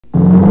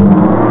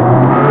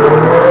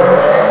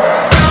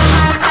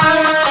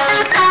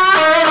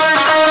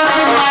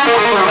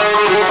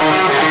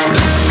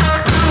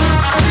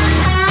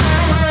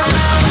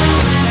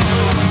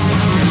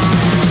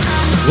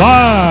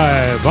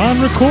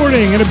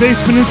recording in a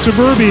basement in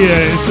suburbia.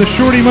 It's the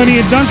Shorty, Money,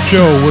 and Dunc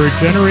show where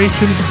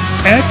Generation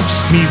X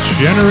meets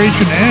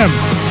Generation M.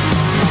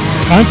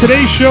 On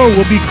today's show,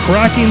 we'll be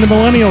cracking the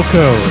Millennial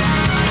code,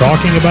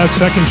 talking about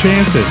second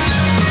chances.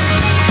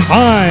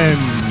 I'm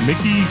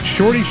Mickey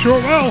Shorty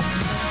Shortwell.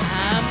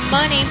 I'm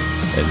Money.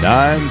 And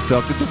I'm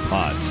Duncan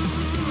DuPont.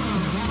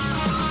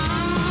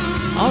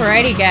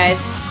 Alrighty, guys.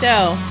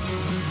 So,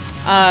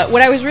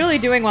 what I was really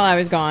doing while I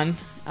was gone,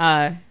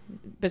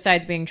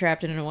 besides being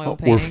trapped in an oil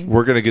painting,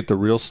 We're gonna get the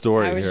real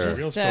story I was here. just,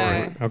 Real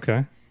story.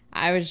 Okay.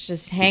 I was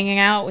just hanging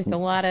out with a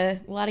lot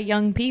of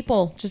young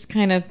people, just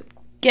kind of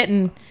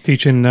getting.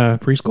 Teaching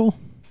preschool?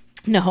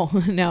 No.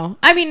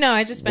 I mean, no.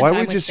 I just spent Why time are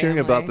we with just family.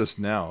 hearing about this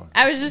now?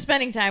 I was just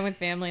spending time with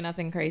family,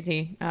 nothing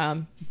crazy.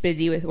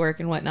 Busy with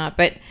work and whatnot,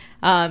 but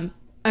I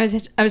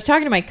was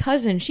talking to my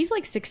cousin. She's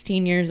like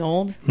 16 years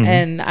old,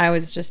 and I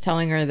was just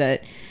telling her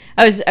that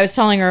I was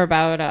telling her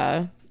about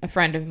a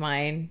friend of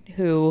mine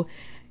who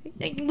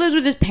lives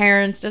with his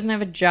parents, doesn't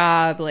have a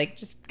job, like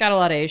just got a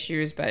lot of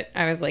issues. But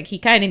I was like,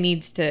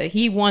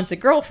 he wants a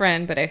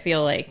girlfriend, but I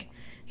feel like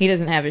he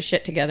doesn't have his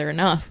shit together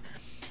enough.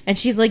 And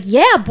she's like,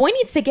 yeah, boy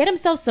needs to get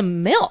himself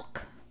some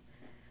milk.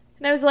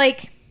 And I was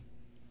like,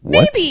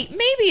 What?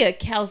 maybe a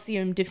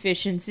calcium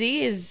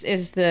deficiency is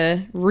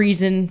the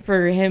reason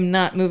for him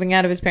not moving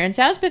out of his parents'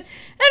 house, but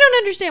I don't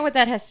understand what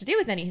that has to do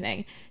with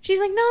anything. She's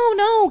like,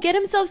 no, get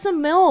himself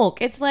some milk.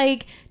 It's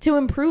like to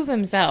improve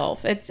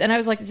himself. And I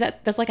was like,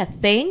 that's like a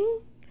thing?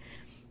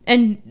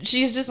 And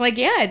she's just like,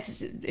 yeah,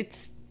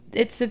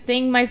 it's a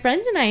thing my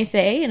friends and I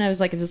say. And I was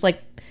like, is this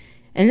like?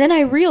 And then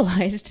I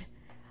realized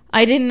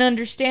I didn't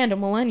understand a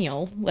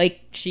millennial.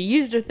 Like, she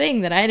used a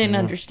thing that I didn't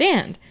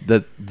understand.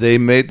 That they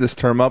made this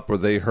term up, or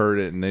they heard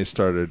it and they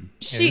started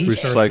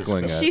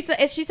recycling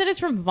it. She said it's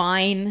from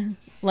Vine,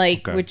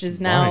 which is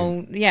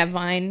now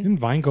Vine. Didn't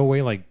Vine go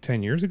away like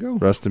 10 years ago?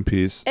 Rest in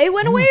peace. It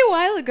went away a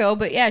while ago,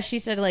 but yeah, she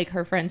said like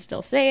her friends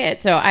still say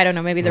it. So I don't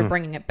know. Maybe they're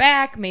bringing it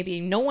back. Maybe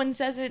no one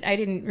says it. I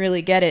didn't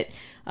really get it.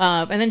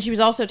 And then she was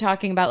also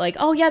talking about like,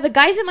 oh yeah, the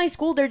guys at my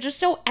school, they're just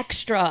so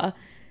extra.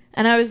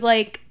 And I was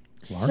like,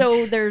 Large?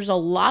 so there's a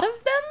lot of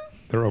them?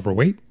 They're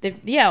overweight?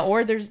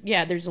 Or there's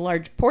a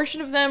large portion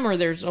of them, or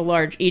there's a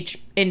large,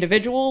 each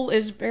individual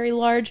is very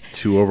large.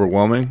 Too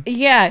overwhelming?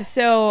 Yeah,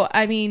 so,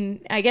 I mean,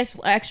 I guess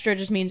extra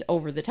just means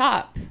over the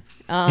top.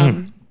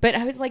 But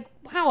I was like,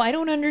 wow, I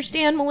don't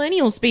understand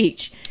millennial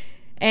speech.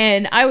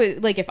 And I was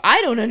like, if I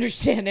don't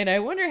understand it, I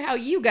wonder how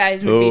you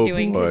guys would be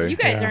doing, because you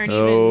guys aren't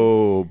even...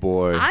 Oh,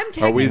 boy. I'm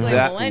technically Are we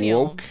that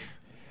millennial. woke?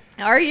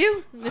 Are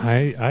you?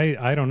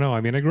 I don't know.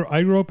 I mean, I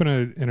grew up in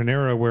an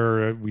era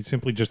where we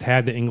simply just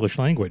had the English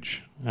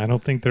language. I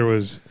don't think there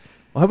was.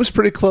 Well, I was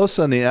pretty close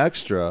on the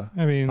extra.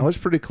 I mean, I was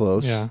pretty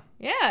close. Yeah.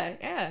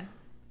 Yeah.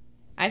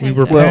 I We think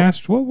were so.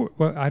 past. What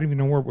I don't even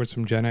know what were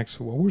some Gen X.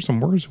 What were some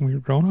words when we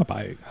were growing up?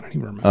 I don't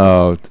even remember.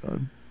 Oh,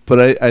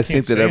 but I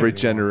think that say every it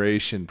anymore.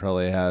 generation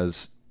probably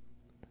has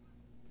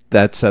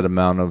that set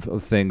amount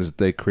of things that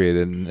they create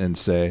and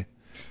say.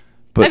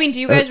 But, I mean,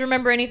 do you guys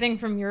remember anything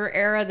from your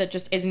era that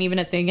just isn't even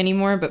a thing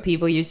anymore, but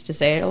people used to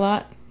say it a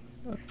lot?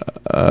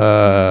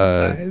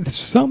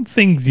 Some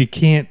things you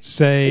can't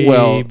say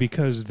Well-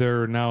 because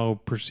they're now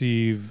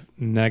perceived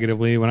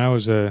negatively. When I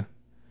was a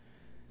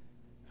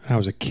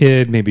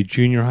kid, maybe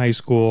junior high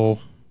school,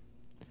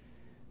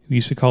 we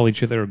used to call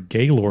each other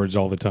gaylords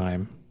all the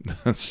time.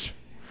 that's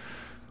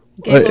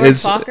Gaylord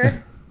it's-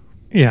 Fokker?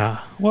 Yeah,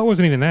 well, it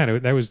wasn't even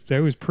that. That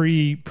was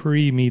pre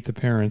Meet the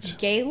Parents.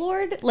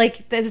 Gaylord?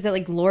 Like, is that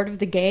like Lord of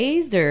the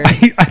Gays? Or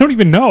I don't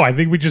even know. I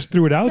think we just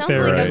threw it out sounds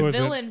there. like It a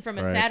wasn't- villain from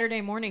a Right.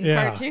 Saturday morning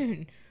Yeah.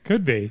 cartoon.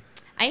 Could be.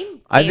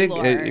 I think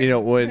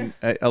when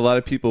a lot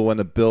of people when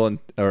not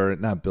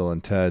Bill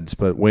and Ted's,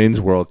 but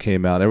Wayne's World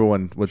came out,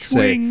 everyone would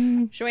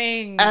Swing.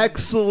 Swing. say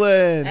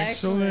excellent.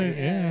 Excellent,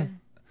 yeah.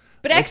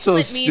 But That's so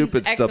excellent means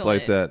stupid stuff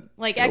like excellent.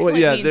 that. Like, Well, excellent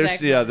yeah, means there's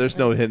excellent. there's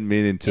no hidden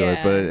meaning to Yeah.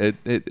 it,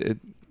 but it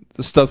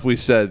the stuff we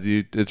said,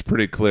 it's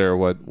pretty clear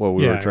what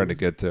we Yeah, were trying to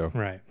get to.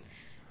 Right.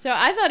 So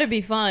I thought it'd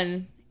be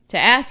fun to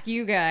ask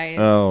you guys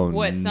Oh,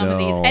 what some of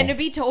these, no. and to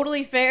be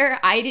totally fair,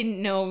 I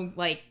didn't know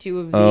like two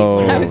of these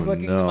when I was Oh,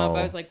 looking them up. no.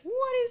 I was like,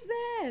 what is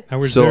that? I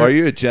was So there. are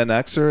you a Gen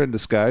Xer in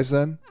disguise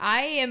then?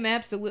 I am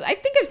absolutely. I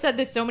think I've said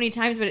this so many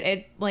times, but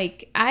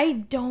I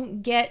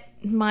don't get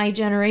my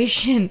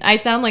generation. I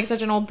sound like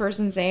such an old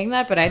person saying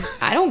that, but I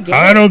don't get.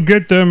 I don't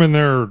get them in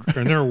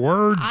their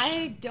words.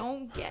 I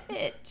don't get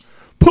it.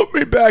 Put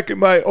me back in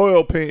my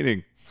oil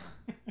painting.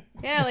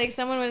 Yeah, like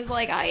someone was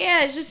like, "Oh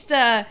yeah, it's just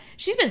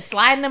she's been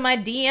sliding in my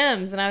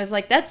DMs," and I was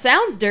like, "That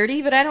sounds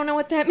dirty, but I don't know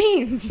what that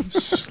means."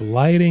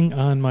 Sliding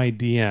on my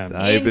DM.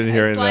 I've been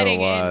hearing that a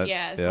sliding lot.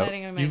 Yeah, Yep.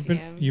 sliding in my You've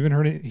DMs.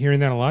 been hearing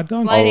that a lot,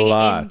 Don? Sliding A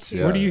lot, into-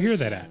 yeah. Where do you hear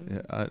that at?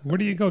 Yeah, Where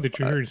do you go that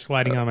you're hearing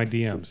sliding on my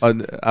DMs?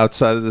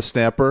 outside of the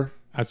snapper.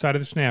 Outside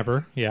of the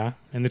snapper, yeah,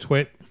 and the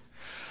twit.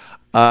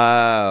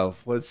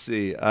 Let's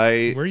see.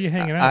 Where are you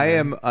hanging out,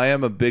 man? I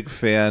am a big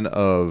fan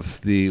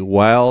of the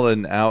Wild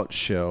and Out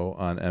show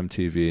on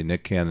MTV,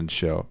 Nick Cannon's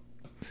show.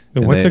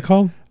 The And what's they- it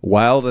called?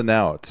 Wild and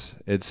Out.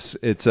 It's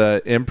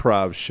a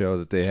improv show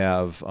that they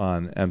have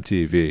on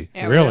MTV.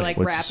 Yeah, Really? Like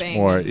Which rapping. is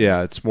more,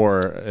 it's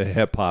more a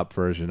hip hop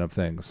version of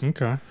things.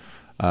 Okay.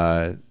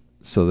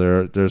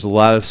 So there's a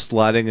lot of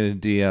sliding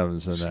into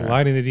DMs in there.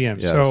 Sliding the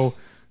DMs. Yes. So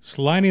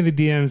sliding the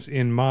DMs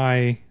in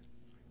my.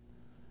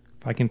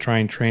 If I can try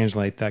and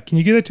translate that, can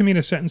you give it to me in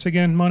a sentence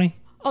again, Money?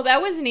 Oh,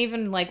 that wasn't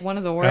even like one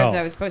of the words Oh.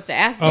 I was supposed to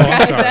ask you Oh,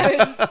 I'm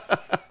guys. sorry.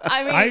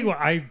 I mean,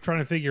 I'm trying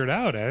to figure it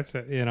out. It's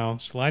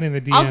sliding the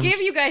DMs. I'll give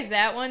you guys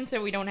that one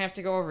so we don't have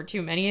to go over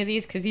too many of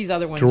these because these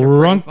other ones are pretty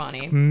drunk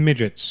funny.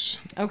 midgets.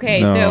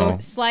 Okay, No, so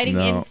sliding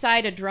no.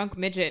 inside a drunk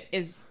midget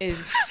is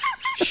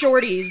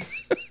Shorty's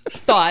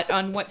thought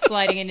on what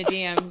sliding into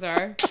DMs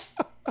are.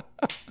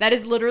 That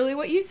is literally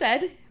what you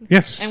said.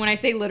 Yes. And when I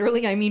say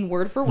literally, I mean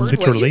word for word what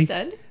Literally. you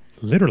said.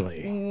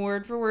 Literally.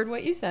 Word for word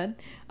what you said.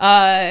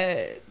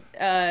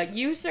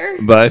 You, sir?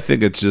 But I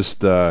think it's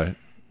just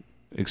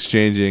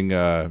exchanging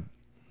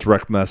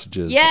direct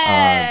messages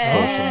Yes.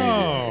 on social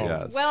Oh. media.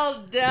 Yes.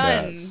 Well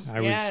done.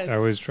 Yes. I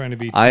was trying to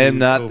be. I am too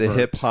not the overt.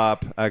 hip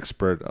hop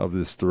expert of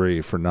this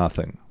three for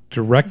nothing.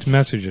 Direct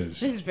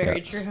messages. This is very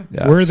Yes. true.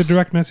 Yes. Where the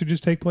direct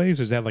messages take place?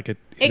 Is that like a? Is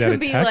It that could a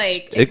be text?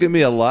 like It could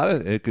be a lot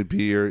of. It could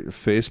be your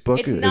Facebook.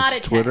 it's not a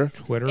Twitter.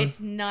 text. Twitter?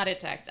 It's not a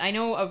text. I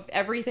know of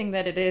everything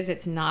that it is.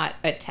 It's not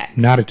a text.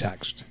 Not a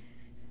text.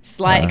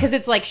 Slide because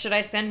it's like, should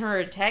I send her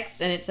a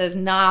text? And it says,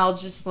 nah, I'll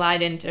just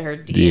slide into her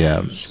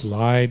DMs. DMs.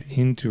 Slide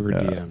into her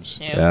DMs.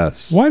 Yeah.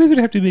 Yes. Why does it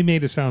have to be made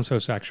to sound so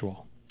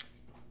sexual?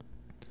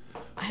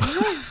 I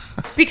don't know.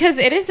 Because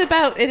it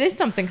is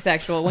something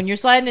sexual. When you're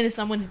sliding into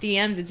someone's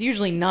DMs, it's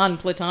usually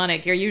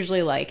non-platonic. You're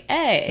usually like,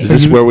 hey. Is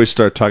this where we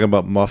start talking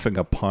about muffing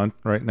a punt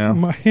right now?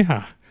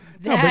 Yeah.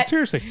 No, but That-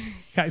 seriously.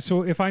 Guys,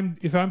 so if I'm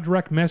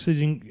direct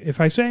messaging,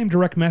 if I say I'm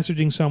direct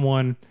messaging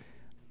someone,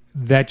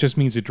 that just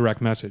means a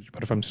direct message.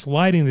 But if I'm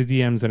sliding the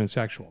DMs, then it's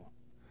sexual.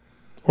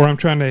 Or I'm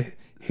trying to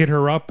hit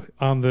her up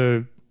on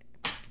the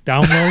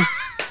down low.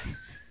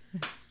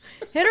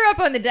 Hit her up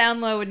on the down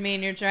low would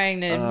mean you're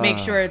trying to make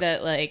sure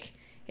that like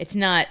it's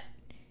not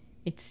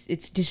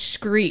it's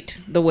discreet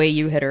the way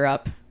you hit her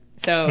up.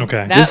 So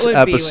Okay. that This would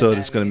episode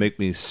be is going to make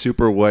me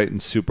super white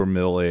and super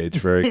middle aged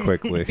very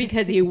quickly.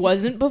 because he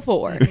wasn't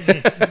before.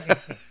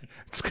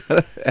 It's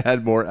going to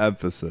add more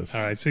emphasis.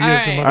 All right, so you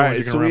have some All other All ones right,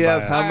 you so can we run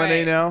have by how us. many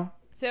right. now?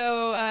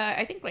 So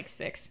I think like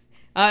 6.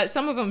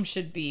 Some of them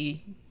should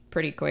be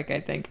pretty quick, I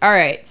think. All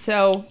right,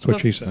 so That's what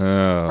she said.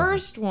 Oh,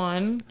 first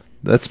one.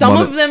 That's some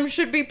money- of them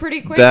should be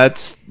pretty quick.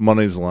 That's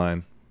Money's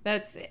line.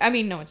 I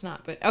mean, no, it's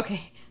not. But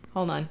okay,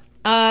 hold on.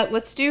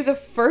 Let's do the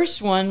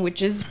first one,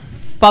 which is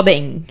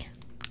fubbing.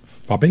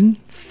 Fubbing?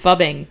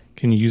 Fubbing.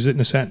 Can you use it in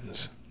a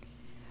sentence?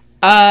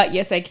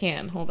 Yes, I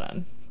can. Hold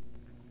on.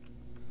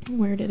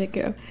 Where did it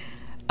go?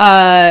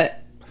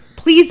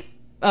 Please.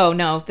 Oh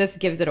no, this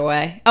gives it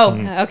away. Oh,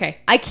 okay.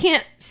 I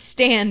can't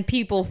stand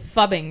people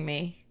fubbing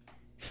me.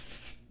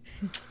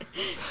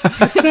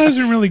 That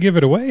doesn't really give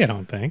it away, I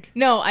don't think.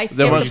 No, I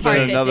skipped must the part be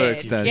that another did.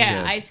 extension.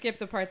 Yeah, I skipped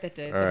the part that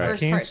did. All The right. I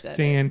first can't part that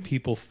stand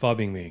people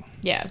fubbing me.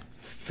 Yeah.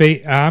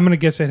 I'm going to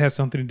guess it has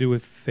something to do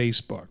with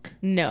Facebook.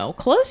 No,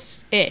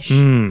 close-ish.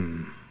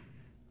 Hmm.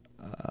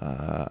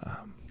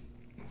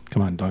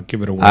 Come on, Dunc,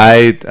 give it away.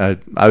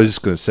 I was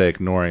just going to say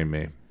ignoring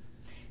me.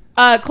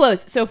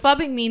 Close. So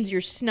fubbing means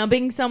you're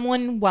snubbing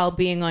someone while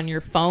being on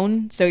your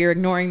phone. So you're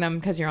ignoring them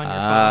because you're on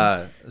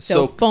your phone.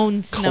 So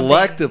phone snubbing.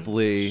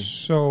 collectively,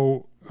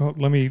 So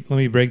let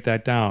me break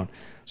that down.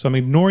 So I'm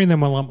ignoring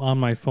them while I'm on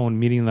my phone,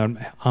 meeting them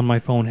on my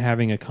phone,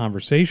 having a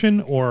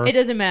conversation, or It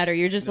doesn't matter.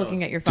 You're just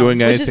looking at your phone. Doing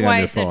Which is anything on why I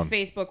your said phone.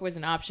 Facebook was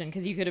an option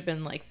because you could have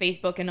been like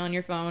Facebooking on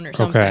your phone or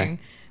something.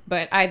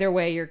 But either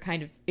way, you're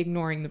kind of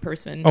ignoring the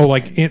person.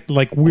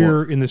 like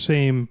we're in the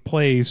same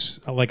place.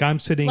 Like I'm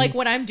sitting. Like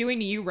what I'm doing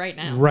to you right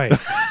now. Right.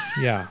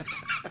 Yeah.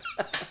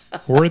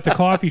 We're at the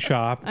coffee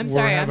shop. I'm We're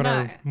sorry, having I'm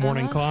our not-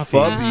 morning uh-huh. coffee.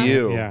 Fub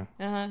you.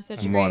 Yeah.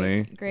 Such a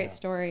Money. great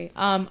story.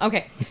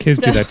 Okay. Kids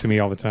So- do that to me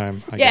all the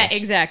time. I Yeah, guess.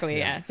 exactly.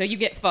 Yeah. So you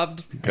get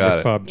fubbed. I Got get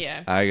it. fubbed.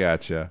 Yeah. I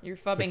gotcha. You're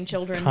fubbing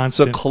children. So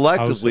Constant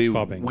collectively, house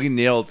of fubbing. we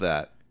nailed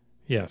that.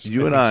 Yes.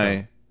 You and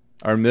think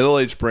I, our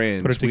middle-aged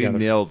brains, Put it we together.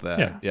 nailed that.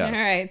 Yeah. Yes.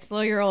 All right.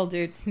 Slow your roll,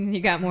 dudes.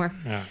 You got more.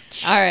 so. Yeah.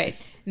 All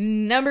right.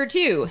 Number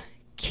 2,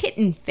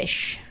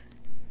 kittenfish.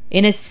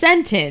 In a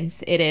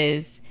sentence, it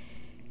is,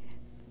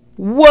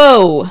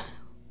 whoa.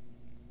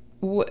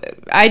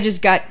 I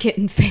just got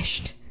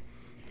kittenfished.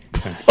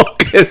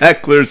 Okay,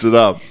 that clears it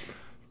up.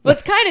 Well,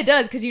 it kind of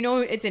does because you know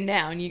it's a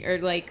noun.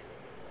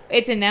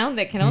 It's a noun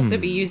that can also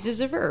be used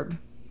as a verb.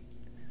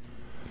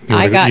 You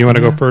want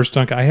to go first,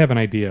 Dunc? I have an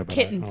idea. But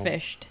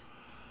Kittenfished.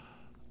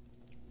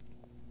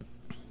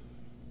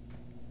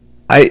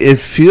 It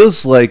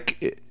feels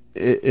like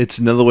it's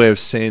another way of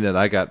saying that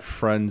I got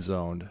friend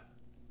zoned.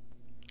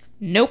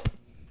 Nope.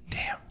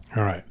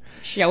 All right.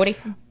 Shorty.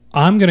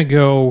 I'm gonna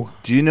go.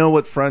 Do you know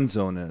what friend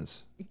zone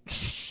is?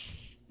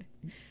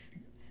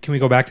 Can we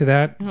go back to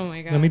that? Oh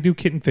my god. Let me do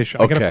kittenfish.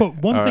 I gotta put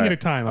one All thing right. at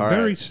a time. I'm All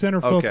very right. center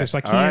Okay. focused. I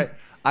All can't. right.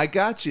 I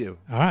got you.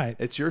 All right.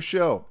 It's your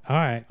show. All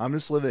right. I'm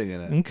just living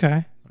in it.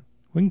 Okay.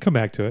 We can come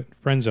back to it.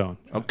 Friend zone.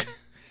 Okay.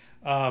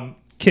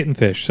 kitten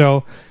fish.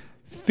 So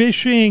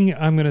fishing,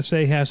 I'm going to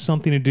say, has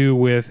something to do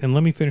with, and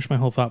let me finish my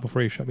whole thought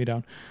before you shut me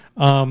down.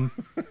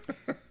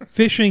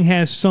 Fishing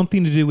has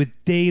something to do with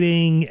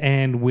dating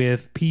and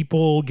with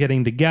people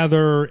getting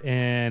together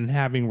and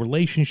having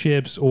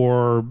relationships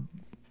or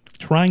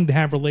trying to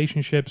have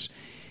relationships.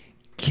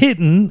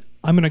 Kitten,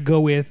 I'm going to go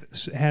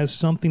with, has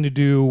something to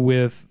do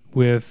with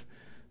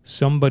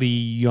somebody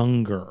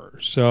younger.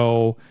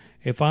 So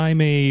if I'm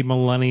a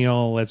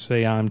millennial, let's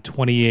say I'm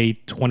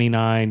 28,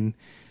 29,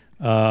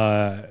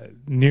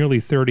 nearly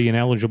 30 and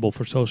eligible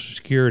for Social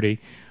Security,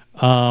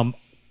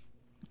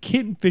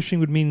 kitten fishing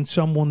would mean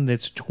someone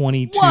that's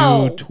 22,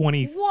 Whoa.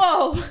 20.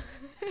 Whoa.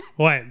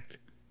 What?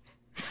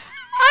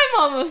 I'm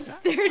almost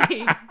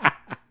 30.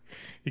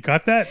 You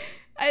got that?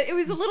 It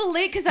was a little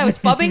late because I was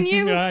fubbing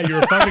you. Yeah, you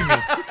were fubbing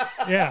me.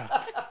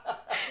 Yeah.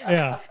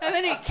 Yeah. And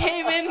then it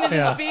came into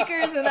the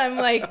speakers, and I'm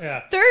like,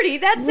 Yeah. 30?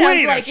 That sounds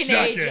Wait a like an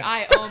age second.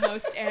 I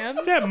almost am.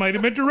 That might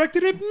have been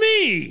directed at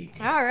me.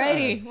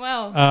 Alrighty.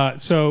 Well,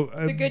 So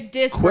it's a good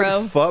diss, Quit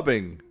bro.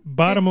 fubbing.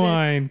 bottom Goodness.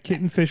 line,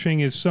 kitten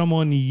fishing is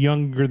someone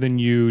younger than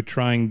you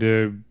trying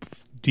to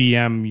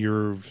DM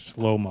your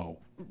slow-mo.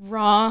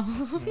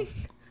 Wrong.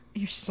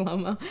 You're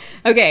slow-mo.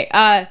 Okay,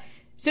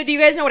 so do you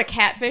guys know what a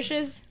catfish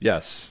is?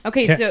 Yes.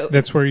 Okay, so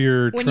That's where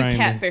you're when you trying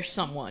catfish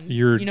someone,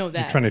 you're you know that.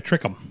 you're trying to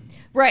trick them.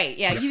 Right,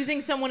 yeah, using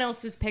someone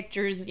else's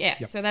pictures. Yeah,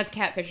 Yep. so that's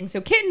catfishing. So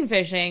kitten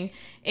fishing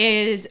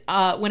is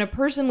when a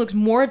person looks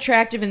more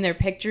attractive in their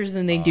pictures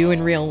than they do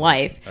in real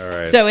life. All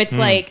right. So it's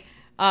like,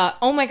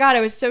 oh my God, I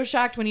was so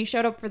shocked when he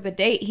showed up for the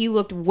date. He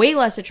looked way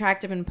less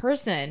attractive in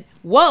person.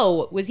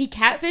 Whoa, was he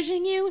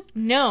catfishing you?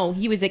 No,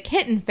 he was a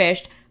kitten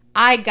fished.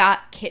 I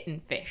got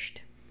kitten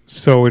fished.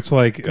 So it's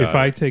like Got if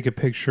I take a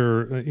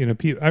picture,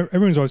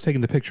 everyone's always taking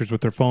the pictures with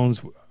their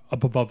phones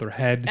up above their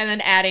head. And then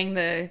adding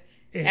the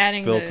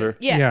Filter.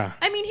 Yeah.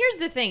 I mean, here's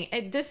the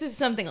thing. This is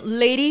something,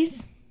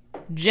 ladies,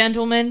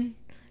 gentlemen,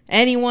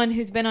 anyone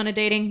who's been on a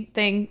dating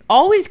thing,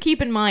 always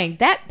keep in mind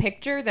that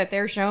picture that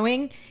they're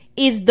showing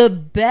is the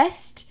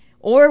best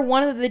or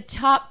one of the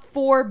top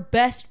 4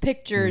 best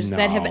pictures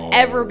that have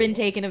ever been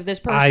taken of this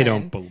person. I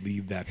don't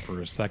believe that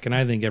for a second.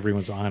 I think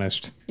everyone's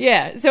honest.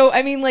 Yeah. So,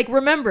 I mean, like,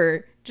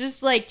 remember,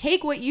 just like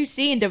take what you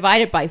see and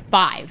divide it by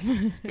 5.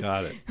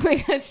 Got it.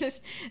 Like, that's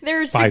just, there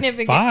are By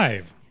significant.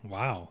 5.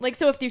 Wow. Like,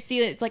 so if you see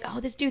it, it's like, oh,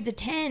 this dude's a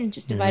 10.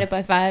 Just divide it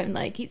by 5, and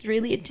like he's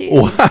really a 2.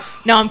 Wow.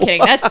 No, I'm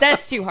kidding.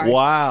 That's too hard.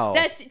 Wow.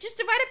 That's just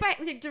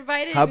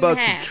divide it. How in about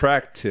half.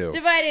 subtract 2?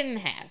 Divide it in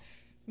half,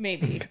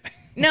 maybe.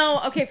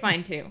 No, okay,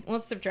 fine 2.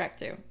 Let's subtract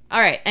 2. All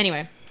right.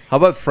 Anyway, How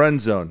about friend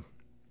zone?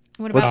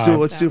 what about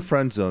Let's do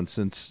friend zone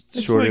since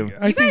It's Shorty.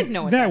 like, I You guys think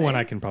know what that that one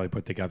I is. can probably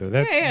put together.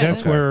 That's Yeah,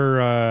 that's okay.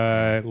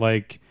 where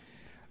like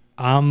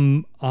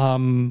I'm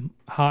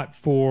hot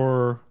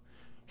for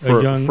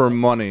for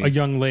money. a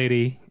young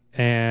lady,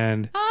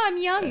 and Oh,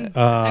 I'm young.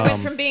 I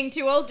went from being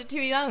too old to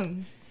too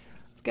young.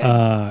 It's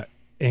good.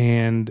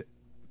 and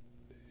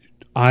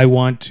I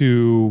want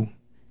to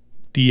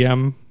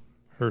DM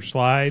her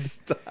slide,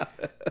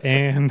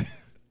 and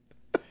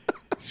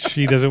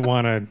she doesn't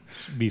want to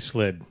be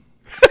slid.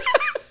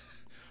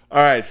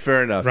 All right,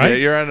 fair enough. Right? Yeah,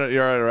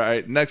 you're on it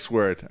right. Next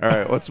word. All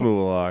right, let's move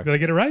along. Did I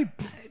get it right?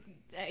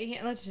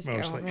 Yeah, let's just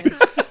Mostly. go.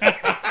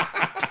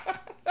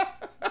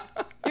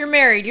 You're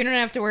married. You don't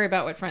have to worry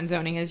about what friend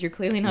zoning is. You're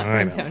clearly not I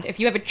friend know. zoned. If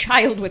you have a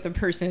child with a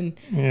person,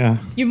 Yeah.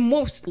 you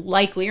most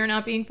likely are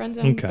not being friend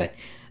zoned. Okay.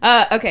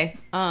 But okay.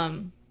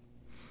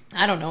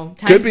 I don't know.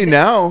 Could be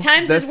now.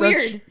 Times That's is not-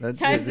 weird. that-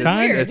 Times is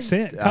that's- weird. That's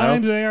it. I don't-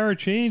 Times they are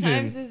changing.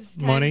 Times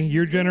Money. is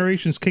Your weird.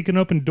 generation's kicking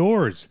open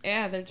doors.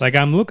 Yeah, they're just Like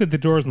I'm looking at the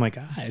doors. I'm like,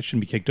 it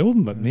shouldn't be kicked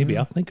open, but maybe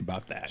I'll think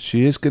about that.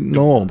 She is getting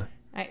old.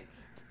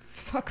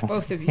 fuck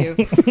both of you.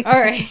 All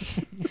right.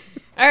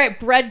 All right,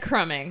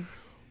 breadcrumbing.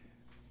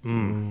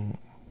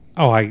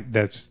 Oh,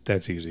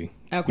 that's easy.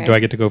 Okay. Do I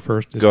get to go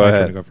first? Go my ahead.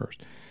 turn to go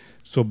first.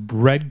 So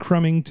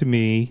breadcrumbing to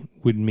me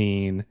would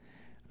mean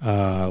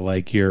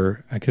like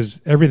because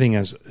everything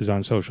is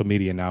on social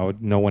media now.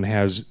 No one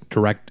has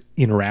direct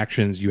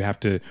interactions. You have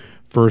to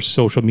first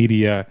social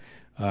media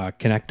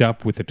connect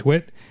up with the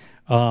twit.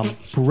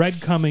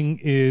 Breadcrumbing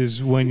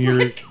is when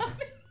you're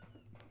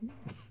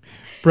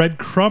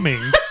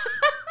breadcrumbing.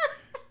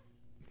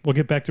 We'll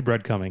get back to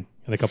breadcrumbing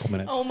in a couple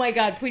minutes. Oh my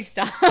God! Please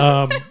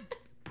stop.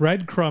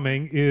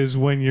 Breadcrumbing is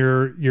when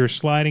you're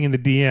sliding in the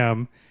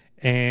DM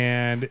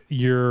and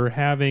you're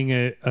having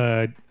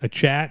a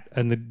chat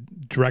and the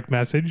direct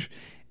message,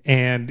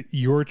 and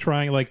you're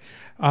trying like,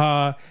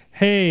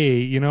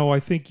 hey, I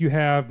think you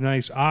have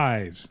nice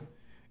eyes,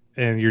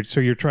 and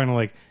you're trying to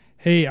like,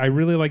 hey, I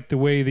really like the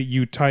way that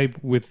you type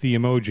with the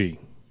emoji,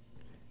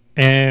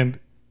 and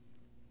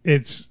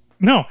it's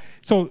no,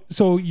 so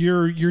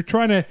you're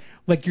trying to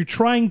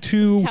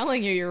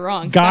Telling you you're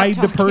wrong. Stop guide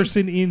the talking.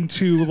 person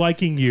into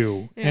liking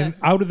you and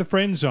out of the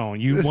friend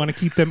zone. You want to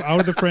keep them out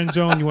of the friend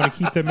zone. You want to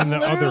keep them in the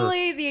other.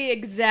 Literally the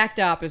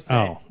exact opposite.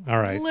 Oh, all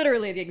right.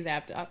 Literally the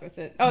exact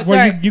opposite. Oh, Well,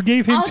 sorry. you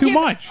gave him too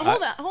much.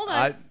 Hold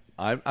on.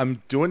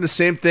 I'm doing the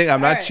same thing. I'm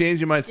not right.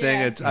 changing my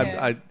thing. Yeah, It's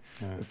yeah.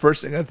 The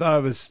first thing I thought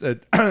of is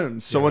that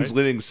someone's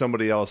leading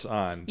somebody else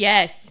on.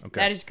 Yes,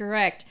 that is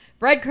correct.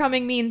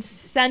 Breadcrumbing means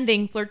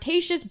sending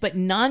flirtatious but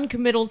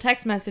non-committal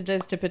text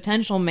messages to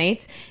potential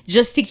mates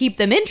just to keep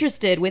them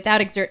interested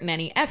without exerting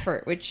any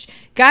effort. Which,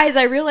 guys,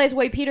 I realize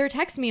why Peter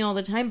texts me all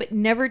the time but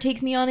never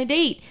takes me on a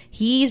date.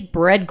 He's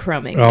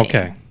breadcrumbing me.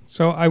 Okay.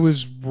 So I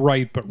was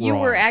right, but wrong. You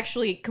were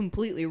actually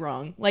completely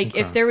wrong. Like,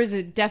 if there was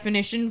a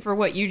definition for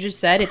what you just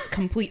said, it's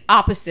complete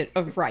opposite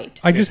of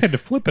right. I just had to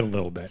flip it a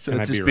little bit. So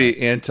it'd just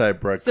be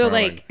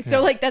anti-breadcrumbing.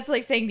 So that's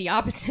like saying the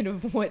opposite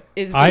of what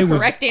is the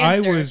correct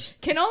answer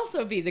can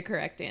also be the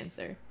correct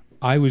answer.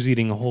 I was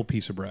eating a whole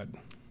piece of bread.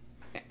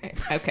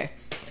 Okay.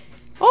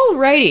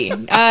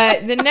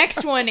 Alrighty. The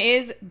next one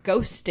is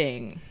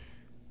ghosting.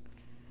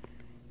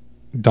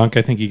 Dunk,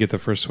 I think you get the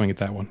first swing at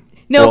that one.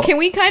 No, can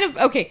we kind of...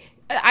 Okay.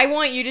 I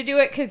want you to do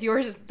it because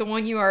yours, the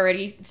one you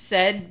already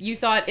said you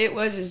thought it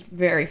was, is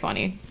very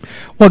funny.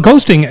 Well,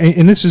 ghosting,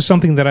 and this is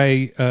something that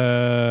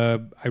I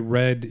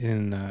read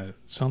in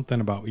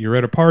something about you're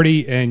at a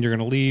party and you're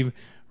going to leave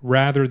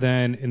rather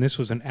than, and this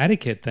was an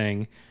etiquette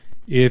thing,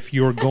 if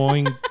you're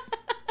going...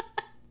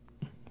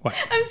 What?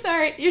 I'm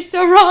sorry. You're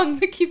so wrong,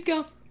 but keep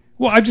going.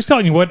 Well, I'm just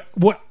telling you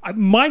what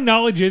my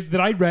knowledge is that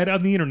I read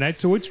on the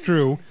internet, so it's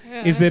true,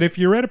 is that if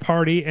you're at a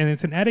party and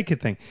it's an etiquette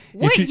thing.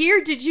 What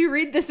year did you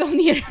read this on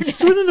the internet?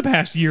 It's within the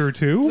past year or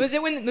two. Was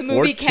it when the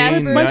movie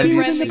Casper the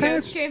Friendly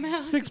Ghost came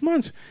out? 6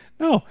 months.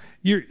 No,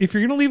 if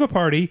you're going to leave a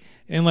party,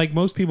 and like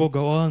most people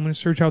go, oh, I'm going to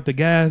search out the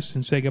guests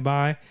and say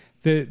goodbye.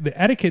 The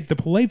etiquette, the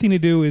polite thing to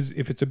do is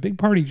if it's a big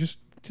party, just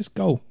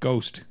go.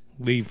 Ghost.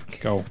 Leave.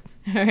 Go.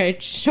 All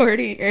right,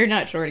 Shorty, or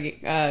not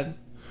Shorty,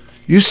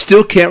 you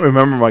still can't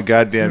remember my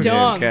goddamn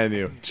Donk. name, can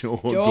you?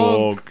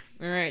 Donk.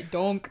 All right,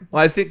 Donk.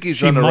 Well, I think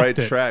he's on the right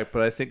track,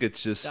 but I think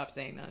it's just Stop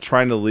saying that.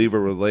 trying to leave a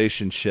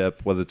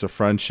relationship, whether it's a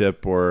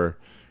friendship or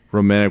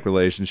romantic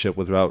relationship,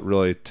 without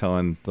really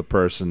telling the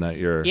person that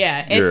you're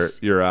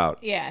out.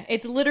 Yeah,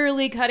 it's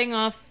literally cutting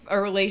off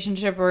a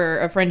relationship or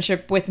a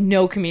friendship with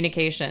no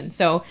communication.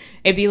 So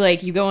it'd be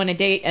like you go on a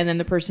date and then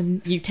the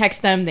person, you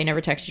text them, they never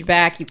text you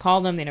back. You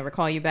call them, they never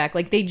call you back.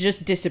 Like, they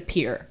just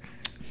disappear.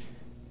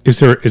 Is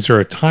there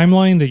a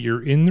timeline that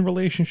you're in the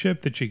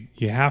relationship that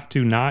you have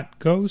to not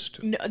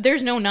ghost? No,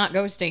 there's no not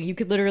ghosting. You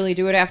could literally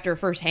do it after a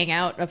first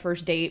hangout, a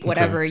first date,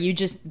 whatever. Okay. You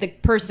just, the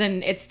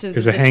person, it's to the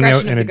discretion of the ghoster. Is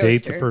a hangout and a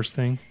date the first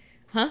thing?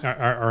 Huh?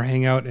 Are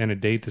hangout and a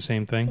date the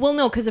same thing? Well,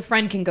 no, because a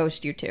friend can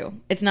ghost you too.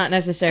 It's not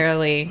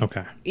necessarily...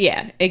 Okay.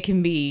 Yeah, it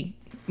can be...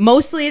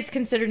 Mostly it's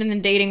considered in the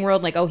dating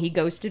world like, oh, he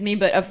ghosted me,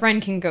 but a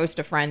friend can ghost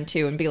a friend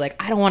too and be like,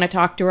 I don't want to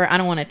talk to her. I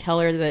don't want to tell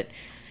her that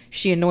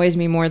she annoys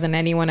me more than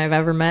anyone I've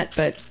ever met,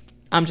 but...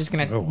 I'm just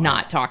going to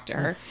not talk to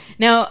her.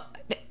 Now,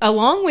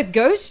 along with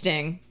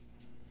ghosting,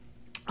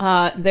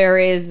 there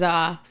is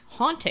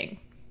haunting.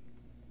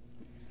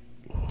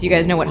 Do you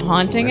guys know what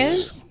haunting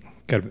is?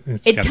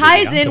 It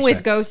ties in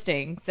with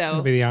ghosting. So it's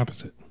gotta be the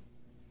opposite.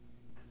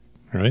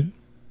 Right?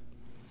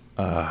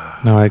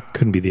 No, it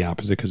couldn't be the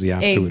opposite because the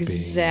opposite would be...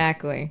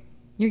 Exactly.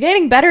 You're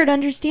getting better at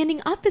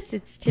understanding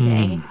opposites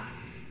today.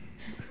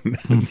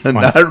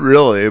 Not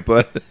really,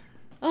 but...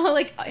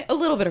 like a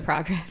little bit of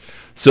progress.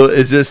 So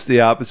is this the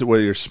opposite where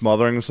you're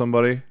smothering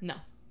somebody? No.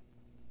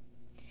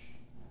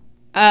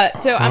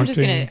 So I'm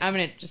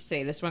gonna just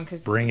say this one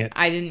because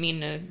I didn't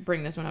mean to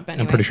bring this one up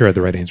anyway. I'm pretty sure I had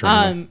the right answer.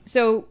 Anyway.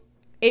 So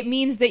it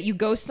means that you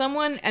ghost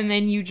someone and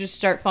then you just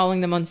start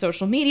following them on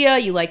social media.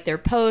 You like their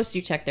posts,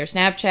 you check their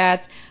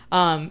Snapchats.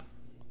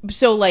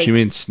 So like she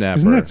means snapper.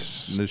 Isn't that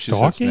stalking? She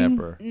said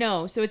snapper.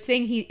 No, so it's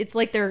saying it's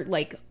like they're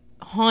like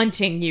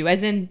haunting you,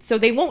 as in so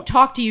they won't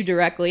talk to you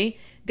directly.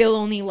 They'll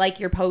only like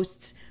your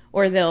posts.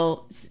 Or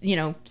they'll,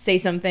 say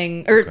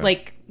something, or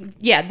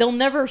they'll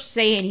never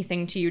say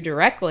anything to you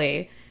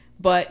directly,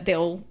 but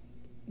they'll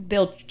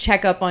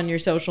check up on your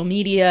social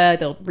media.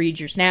 They'll read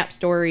your Snap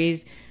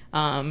stories.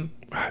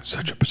 It's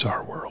such a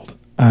bizarre world.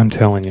 I'm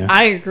telling you.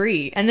 I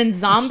agree. And then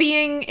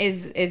zombieing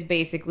is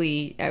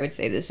basically, I would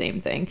say, the same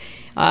thing.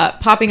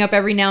 Popping up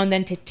every now and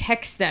then to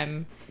text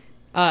them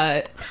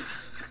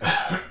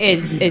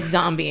is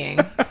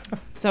zombieing.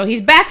 So he's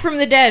back from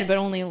the dead, but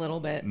only a little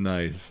bit.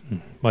 Nice.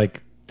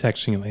 Like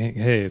texting like,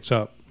 hey, it's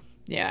up.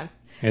 Yeah.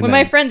 And when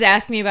my friends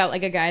ask me about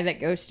like a guy that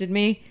ghosted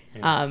me,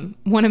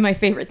 one of my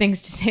favorite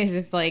things to say is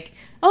it's like,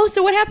 oh,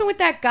 so what happened with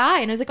that guy?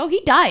 And I was like, oh, he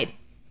died.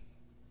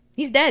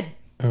 He's dead.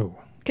 Oh.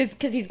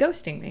 Because he's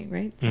ghosting me,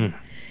 right? So,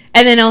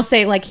 and then I'll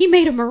say like, he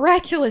made a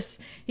miraculous,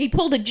 he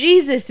pulled a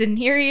Jesus and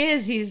here he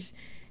is.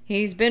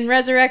 He's been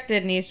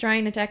resurrected and he's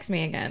trying to text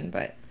me again.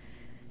 But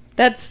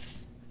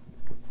that's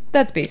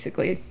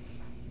basically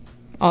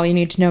all you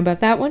need to know about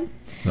that one.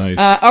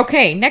 Nice.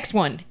 Okay, next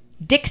one.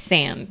 Dick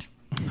sand.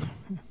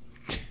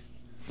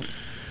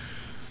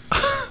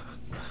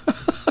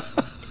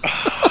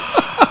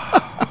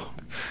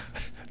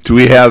 Do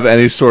we have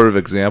any sort of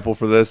example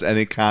for this?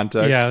 Any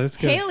context? Yeah, that's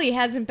good. Haley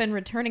hasn't been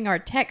returning our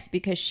texts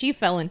because she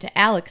fell into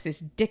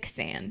Alex's dick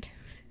sand.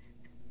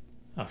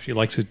 Oh, she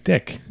likes his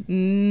dick.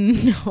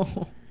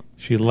 No.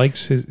 She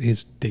likes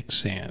his dick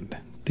sand.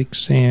 Dick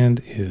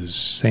sand is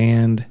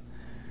sand.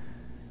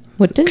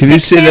 What does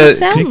quicksand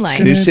sound like?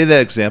 Can you say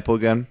that example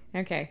again?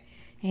 Okay.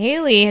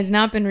 Haley has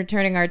not been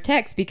returning our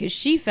texts because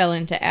she fell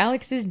into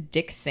Alex's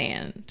dick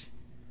sand.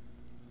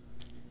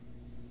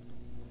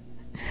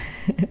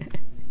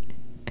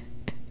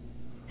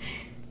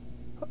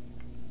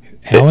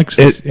 I'm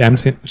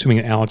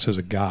assuming Alex is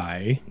a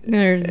guy.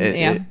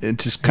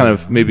 It's just kind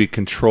of maybe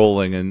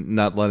controlling and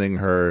not letting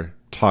her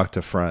talk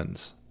to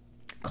friends.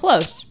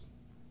 Close.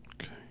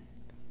 Okay.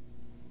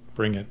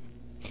 Bring it.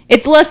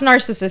 It's less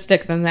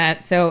narcissistic than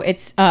that. So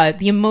it's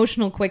the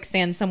emotional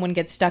quicksand someone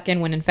gets stuck in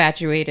when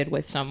infatuated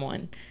with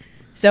someone.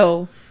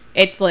 So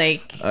it's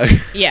like,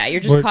 you're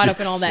just caught up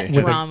in all that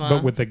drama.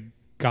 But with a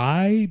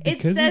guy?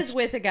 It says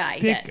with a guy,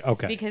 dick? Yes.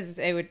 Okay. Because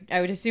I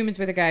would assume it's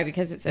with a guy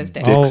because it says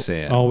dick. Dick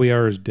sand. All we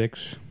are is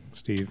dicks,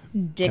 Steve.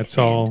 That's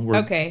sand. all. We're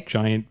okay.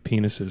 Giant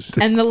penises.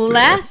 And the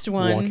last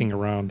one. Walking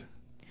around.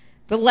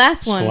 The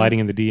last one. Sliding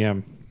in the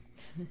DM.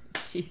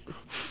 Jesus.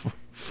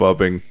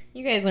 Fubbing.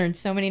 You guys learned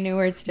so many new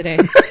words today.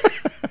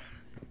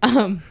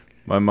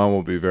 My mom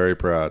will be very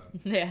proud.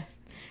 Yeah.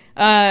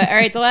 All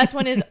right. The last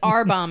one is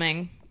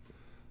R-bombing.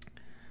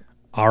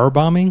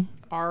 R-bombing?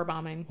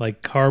 R-bombing.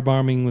 Like car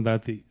bombing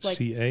without the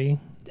CA?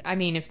 I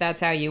mean, if that's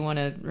how you want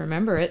to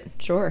remember it,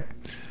 sure.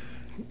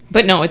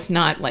 But no, it's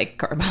not like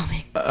car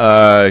bombing.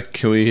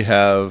 Can we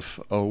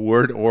have a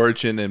word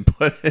origin and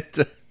put it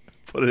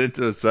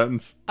into a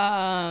sentence?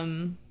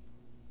 Hannah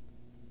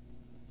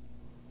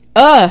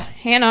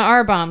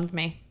R-bombed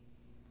me.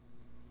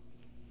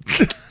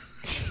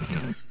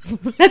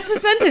 That's the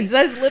sentence.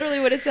 That's literally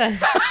what it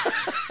says.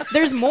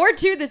 There's more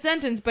to the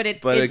sentence, but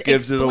it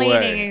gives it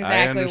away.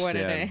 Exactly what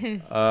it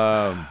is.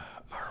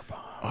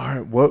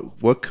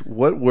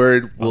 What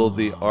word will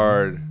the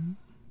R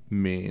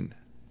mean?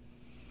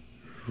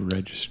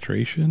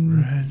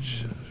 Registration.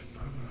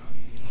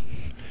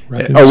 Are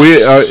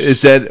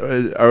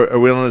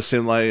we on the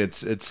same line?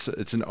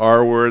 It's an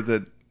R word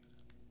that.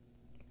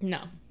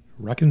 No.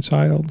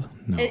 Reconciled?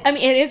 No. I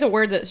mean, it is a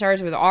word that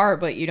starts with R,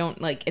 but you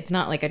don't like. It's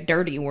not like a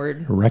dirty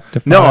word.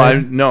 Rectify.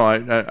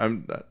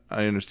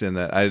 I understand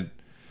that.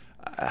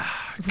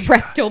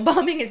 Rectal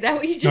bombing, is that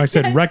what you just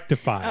said? No, I said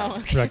rectify. Oh,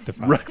 okay.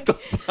 Rectify. Rectal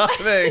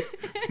bombing.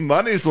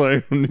 Money's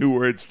learning new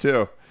words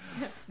too.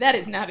 That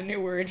is not a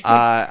new word.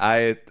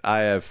 I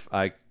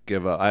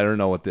give up. I don't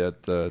know what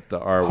the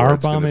R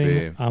word's going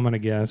to be. I'm going to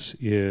guess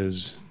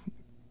is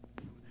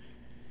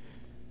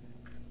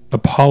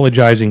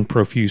apologizing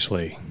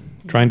profusely,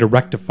 trying to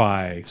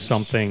rectify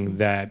something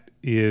that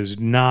is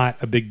not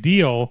a big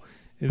deal,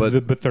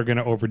 but they're going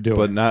to overdo it.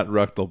 But not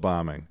rectal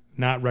bombing.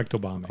 Not rectal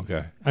bombing.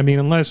 Okay. I mean,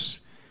 unless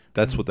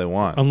that's what they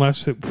want.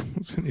 Unless it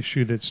was an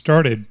issue that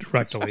started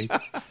rectally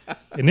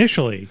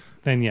initially,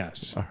 then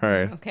yes. All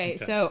right. Okay,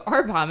 so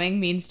R-bombing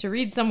means to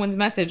read someone's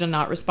message and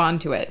not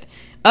respond to it.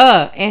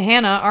 And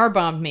Hannah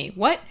R-bombed me.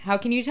 What? How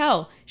can you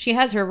tell? She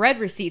has her read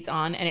receipts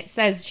on, and it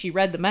says she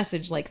read the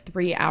message like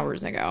 3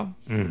 hours ago.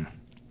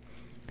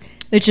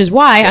 Which is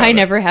why I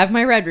never have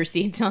my read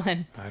receipts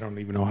on. I don't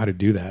even know how to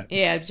do that.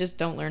 Yeah, just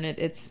don't learn it.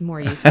 It's more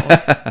useful.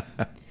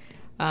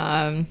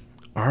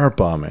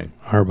 R-bombing.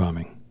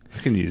 R-bombing. I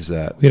can use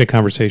that. We had a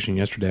conversation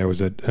yesterday. I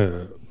was at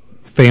a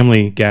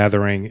family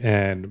gathering,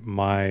 and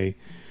my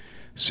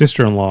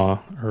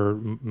sister-in-law,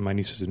 my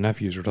nieces and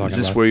nephews were talking about...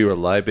 Is this where you were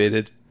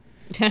libated?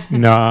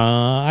 No,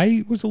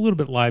 I was a little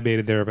bit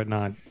libated there, but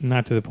not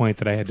to the point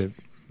that I had to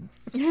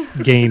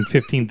gain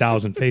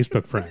 15,000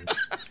 Facebook friends.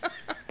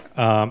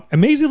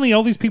 Amazingly,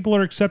 all these people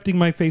are accepting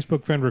my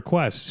Facebook friend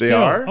requests. They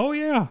are? Oh,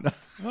 yeah.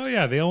 Oh,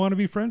 yeah. They all want to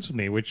be friends with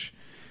me, which,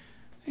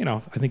 I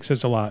think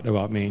says a lot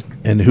about me.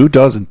 And who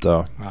doesn't,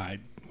 though?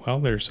 Well,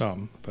 there's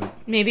some, but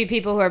maybe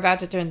people who are about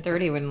to turn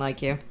 30 wouldn't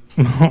like you.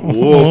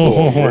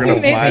 Whoa, we're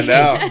going to find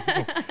out.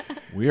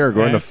 We are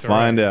going to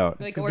find out.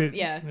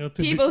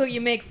 People who you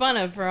make fun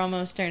of for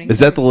almost turning 30. Is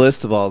that the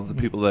list of all the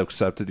people that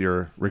accepted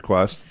your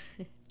request?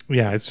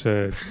 Yeah, it's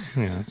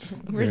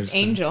where's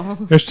Angel?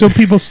 There's still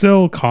people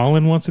still.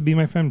 Colin wants to be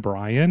my friend.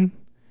 Brian.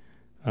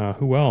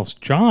 Who else?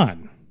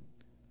 John.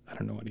 I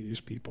don't know any of these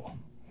people.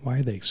 Why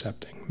are they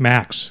accepting?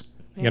 Max.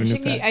 You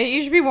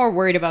should be more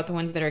worried about the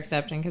ones that are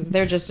accepting because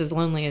they're just as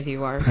lonely as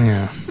you are.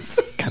 Yeah, it's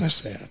kind of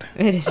sad.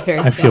 It is very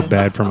sad. I feel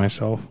bad for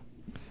myself.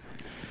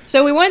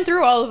 So we went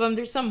through all of them.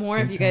 There's some more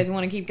if you guys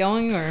want to keep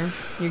going or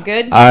you're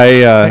good.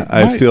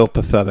 I feel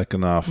pathetic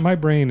enough. My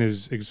brain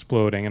is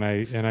exploding, and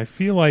I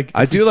feel like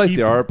I do like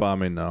the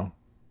R-bombing though.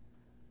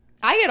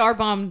 I get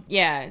R-bombed.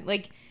 Yeah,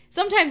 like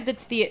sometimes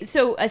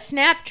so a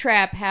snap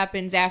trap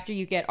happens after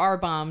you get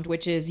R-bombed,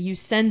 which is you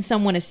send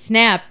someone a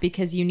snap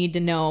because you need to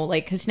know,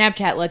 like, because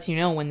Snapchat lets you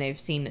know when they've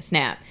seen a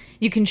snap.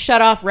 You can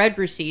shut off read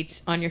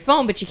receipts on your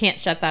phone, but you can't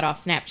shut that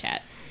off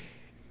Snapchat.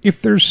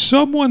 If there's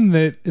someone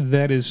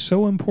that is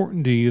so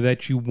important to you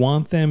that you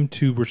want them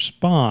to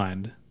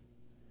respond,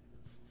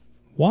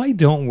 why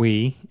don't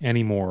we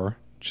anymore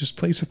just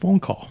place a phone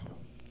call?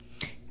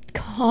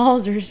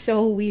 Calls are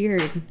so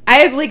weird. I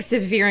have like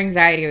severe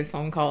anxiety with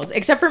phone calls,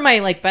 except for my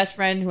like best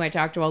friend who I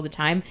talk to all the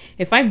time.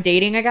 If I'm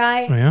dating a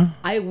guy,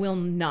 I will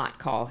not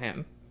call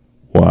him.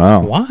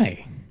 Wow.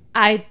 Why?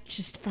 I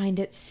just find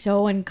it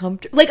so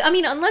uncomfortable. Like, I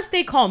mean, unless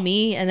they call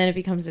me and then it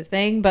becomes a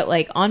thing, but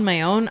like on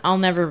my own, I'll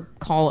never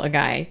call a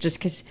guy just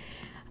because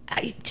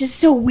just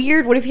so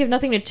weird. What if you have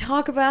nothing to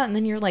talk about and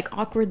then you're like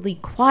awkwardly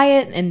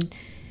quiet and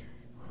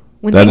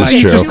when that is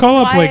true. Just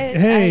call up like,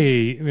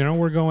 hey,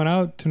 we're going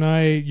out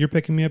tonight. You're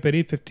picking me up at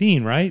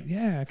 8:15, right?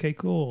 Yeah. Okay,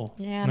 cool.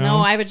 Yeah. No,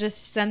 I would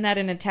just send that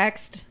in a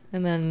text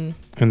and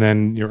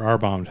then you're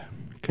R-bombed.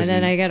 And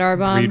then I get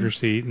R-bombed. Read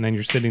receipt, and then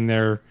you're sitting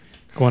there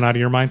going out of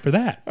your mind for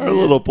that. Our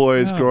little boy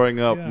is growing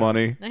up,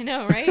 money. I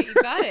know, right? You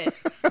got it.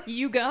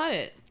 You got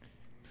it.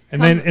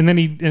 And then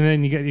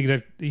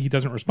he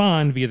doesn't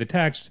respond via the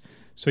text.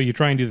 So you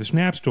try and do the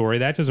snap story.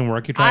 That doesn't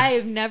work. I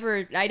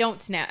don't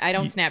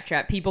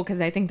Snapchat people because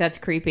I think that's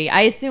creepy.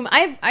 I assume I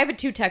have a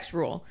 2-text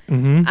rule.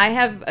 Mm-hmm. I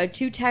have a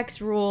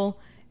 2-text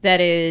rule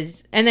that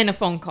is, and then a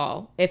phone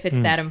call if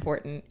it's that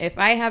important. If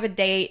I have a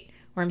date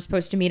where I'm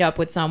supposed to meet up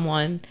with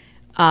someone,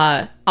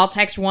 I'll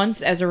text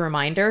once as a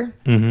reminder.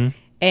 Mm-hmm.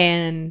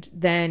 And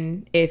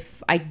then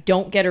if I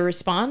don't get a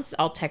response,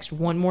 I'll text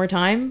one more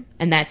time,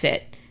 and that's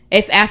it.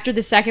 If after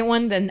the second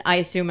one, then I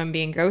assume I'm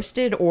being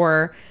ghosted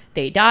or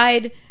they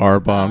died.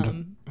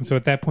 R-bombed. So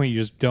at that point, you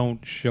just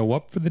don't show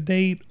up for the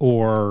date,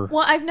 or...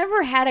 Well, I've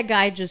never had a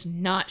guy just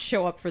not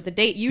show up for the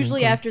date.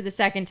 Usually after the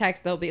second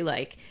text, they'll be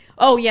like,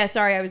 oh, yeah,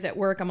 sorry, I was at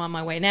work. I'm on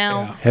my way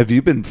now. Yeah. Have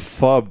you been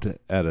fubbed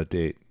at a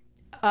date?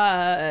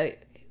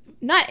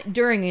 Not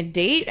during a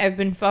date. I've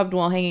been fubbed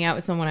while hanging out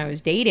with someone I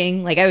was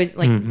dating. Like I was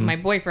like my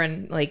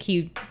boyfriend, like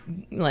he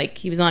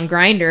was on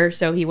Grindr,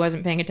 so he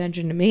wasn't paying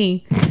attention to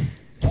me.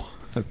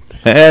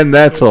 And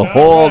that's a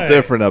whole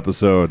different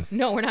episode.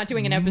 No, we're not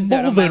doing an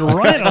episode. Moving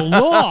right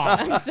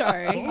along.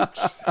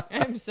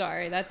 I'm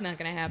sorry. That's not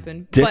going to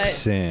happen. Dick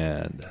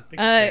Sand.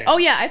 Oh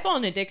yeah, I fall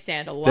into Dick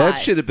Sand a lot. That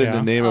should have been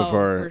the name of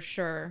our. For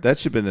sure. That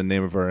should have been the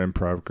name of our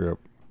improv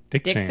group.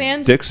 Dick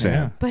Sand? Dick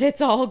Sand. But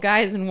it's all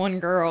guys and one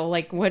girl.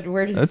 Like what?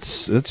 Where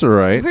does? That's all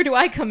right. Where do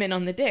I come in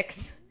on the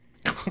dicks?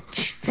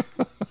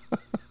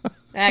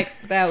 That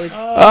was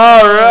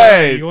all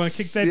right. You want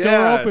to kick that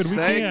door open? We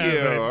thank can.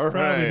 you. All right.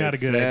 Probably not a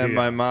good idea. And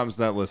my mom's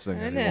not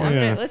listening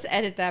anymore. Let's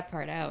edit that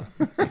part out.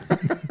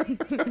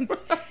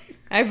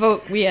 I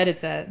vote we edit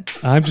that.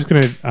 I'm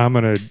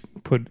gonna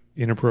put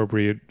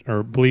inappropriate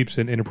or bleeps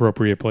in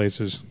inappropriate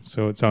places,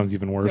 so it sounds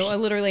even worse. So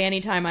literally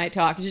anytime I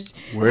talk, just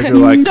where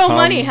do I so come?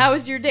 money. How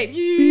was your date?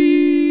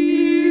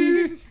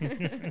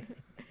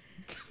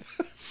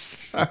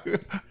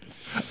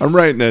 I'm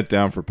writing that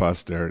down for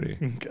posterity.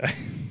 Okay.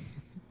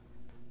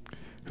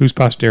 Who's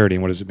posterity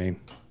and what does it mean?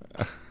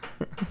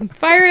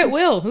 Fire at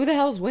Will. Who the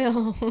hell's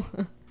Will? Who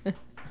the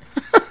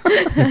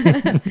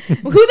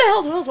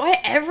hell's Will? Why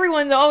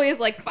everyone's always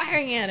like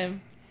firing at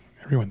him?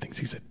 Everyone thinks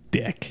he's a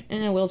dick.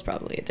 Will's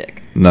probably a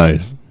dick.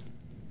 Nice.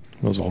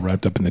 Will's all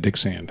wrapped up in the dick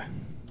sand.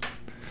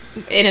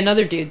 In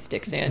another dude's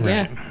dick sand,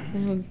 right.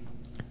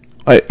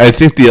 Yeah. I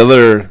think the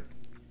other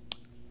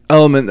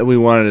element that we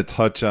wanted to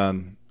touch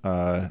on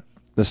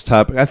this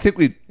topic, I think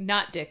we...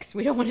 Not dicks.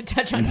 We don't want to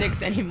touch on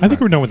dicks anymore. I think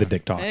we're done with the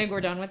dick talk. I think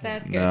we're done with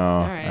that? Good. No.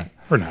 All right.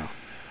 For now.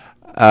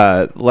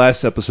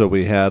 Last episode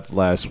we had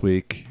last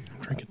week...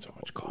 I'm drinking so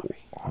much coffee.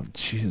 Oh,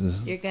 Jesus.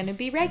 You're going to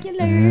be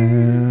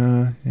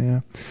regular.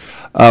 Yeah.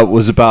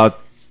 Was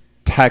about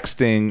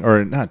texting,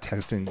 or not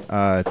texting,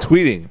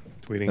 tweeting.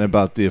 And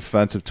about the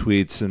offensive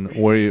tweets and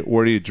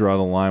where do you draw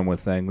the line with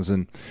things.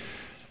 And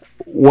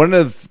one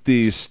of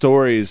the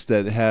stories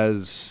that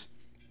has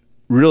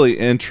really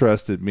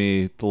interested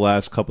me the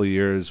last couple of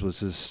years was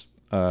this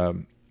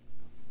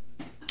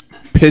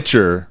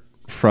pitcher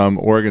from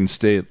Oregon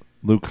State,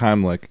 Luke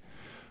Heimlich,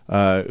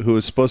 who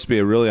was supposed to be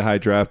a really high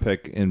draft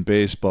pick in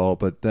baseball,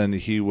 but then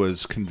he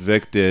was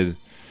convicted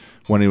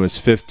when he was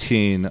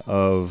 15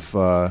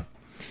 of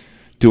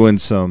doing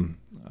some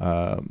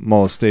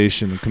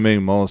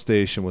committing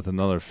molestation with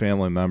another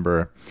family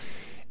member.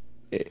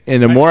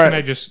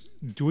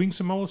 Doing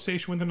some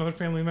molestation with another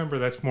family member?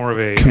 That's more of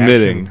a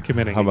committing.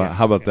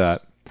 How about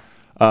that?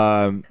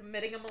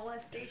 Committing a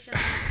molestation.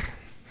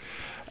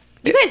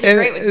 You guys are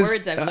great with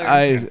words.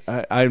 I've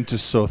learned. I'm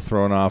just so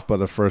thrown off by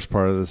the first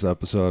part of this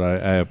episode.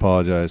 I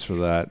apologize for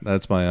that.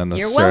 That's my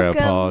unnecessary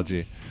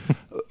apology.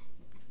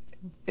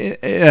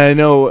 And I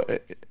know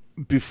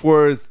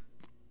before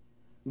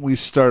we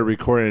started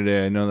recording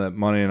today, I know that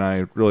Money and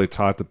I really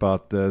talked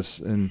about this,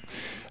 and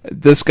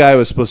this guy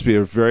was supposed to be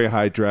a very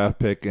high draft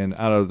pick, and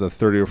out of the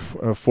 30 or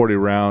 40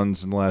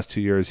 rounds in the last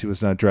 2 years, he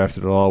was not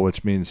drafted at all,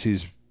 which means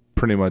he's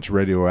pretty much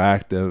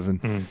radioactive.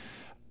 And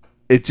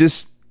it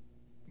just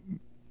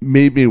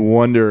made me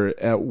wonder,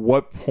 at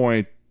what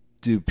point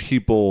do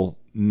people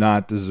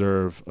not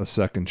deserve a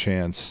second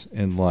chance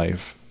in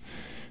life?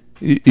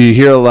 You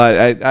hear a lot.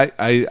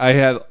 I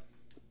had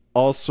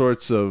all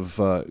sorts of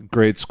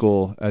grade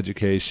school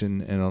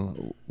education,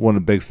 and one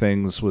of the big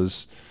things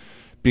was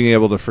being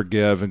able to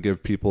forgive and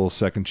give people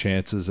second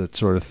chances, that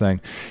sort of thing.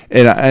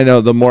 And I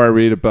know the more I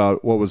read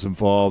about what was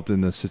involved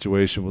in the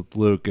situation with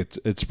Luke,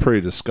 it's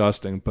pretty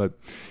disgusting, but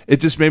it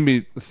just made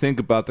me think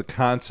about the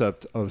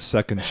concept of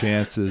second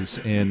chances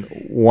and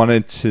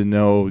wanted to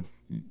know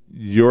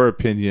your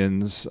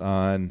opinions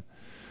on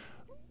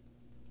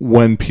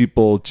when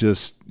people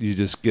you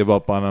just give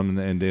up on them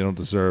and they don't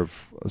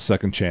deserve a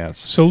second chance.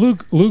 So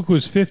Luke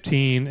was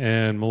 15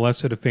 and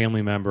molested a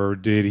family member.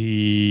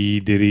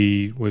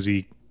 Was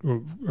he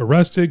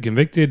arrested,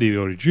 convicted? Did he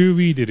go to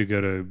juvie? Did he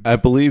go to I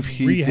believe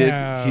he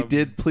rehab? He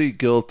did plead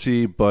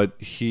guilty, but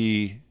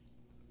he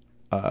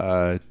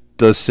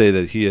does say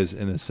that he is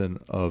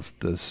innocent of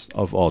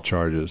all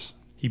charges.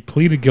 He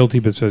pleaded guilty,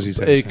 but says he's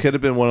innocent. It could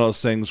have been one of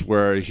those things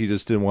where he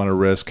just didn't want to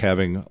risk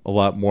having a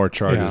lot more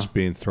charges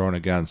being thrown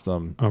against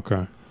him.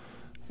 Okay.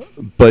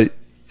 But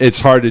it's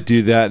hard to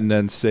do that and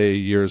then say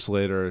years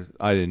later,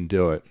 I didn't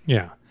do it.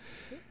 Yeah.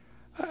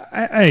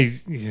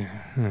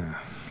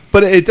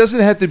 But it doesn't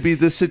have to be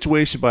this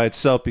situation by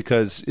itself,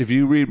 because if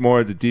you read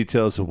more of the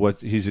details of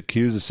what he's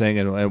accused of saying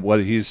and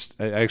what he's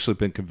actually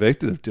been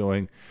convicted of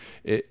doing,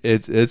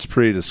 it's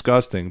pretty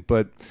disgusting.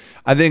 But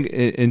I think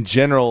in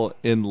general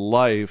in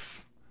life,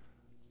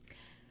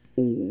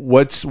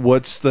 what's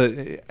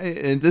the,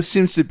 and this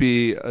seems to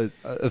be a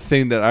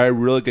thing that I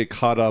really get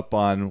caught up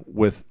on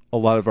with a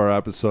lot of our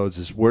episodes,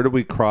 is where do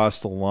we cross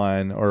the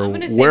line, or I'm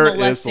going to say where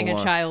molesting is the a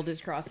line? child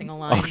is crossing a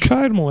line.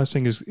 Child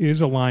molesting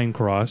is a line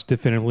cross.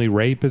 Definitively,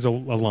 rape is a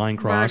line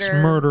cross.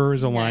 Murder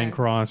is a line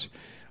cross.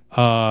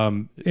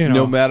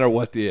 No matter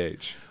what the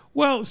age.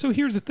 Well, so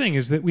here's the thing: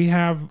 is that we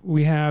have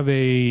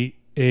a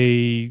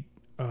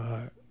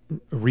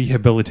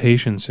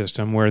rehabilitation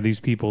system where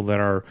these people that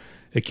are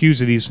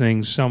accused of these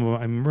things, some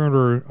of them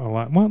murder a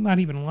lot. Well, not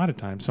even a lot of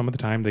times. Some of the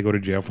time they go to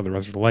jail for the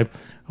rest of their life.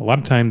 A lot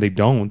of time they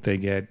don't. They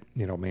get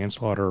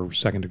manslaughter, or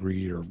second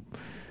degree, or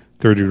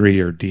third degree,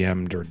 or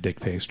DM'd, or dick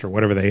faced, or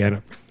whatever they end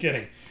up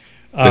getting.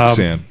 Dick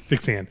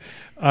sand.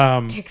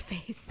 Dick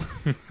face.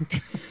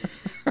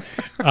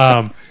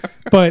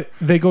 But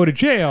they go to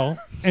jail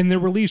and they're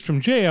released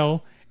from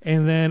jail,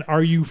 and then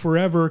are you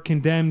forever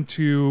condemned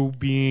to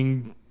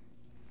being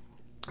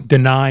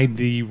denied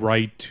the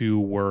right to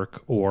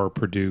work or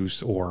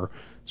produce or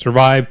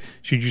survive?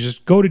 Should you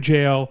just go to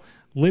jail,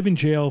 live in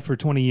jail for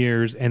 20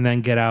 years, and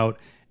then get out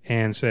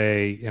and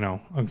say,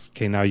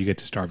 okay, now you get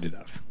to starve to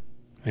death?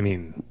 I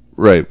mean,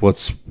 right.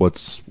 What's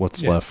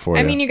left for you?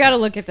 I mean, you got to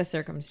look at the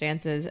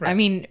circumstances. Right. I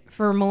mean,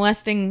 for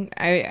molesting,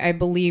 I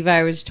believe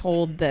I was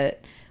told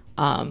that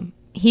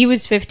he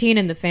was 15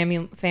 and the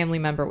family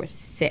member was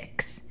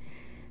 6.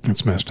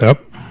 That's messed up.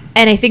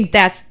 And I think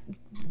that's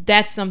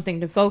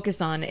something to focus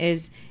on,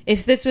 is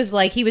if this was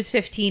like he was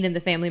 15 and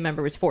the family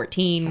member was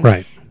 14,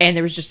 right, and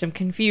there was just some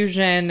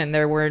confusion and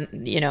there were,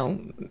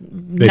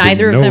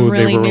 neither of them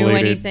really knew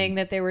anything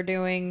that they were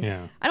doing.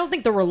 Yeah. I don't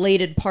think the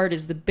related part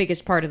is the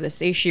biggest part of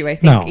this issue. I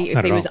think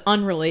if he was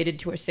unrelated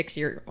to a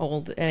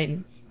 6-year-old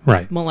and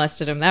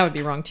molested him, that would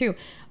be wrong too.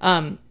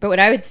 But what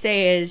I would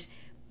say is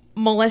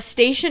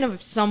molestation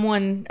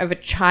of a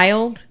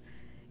child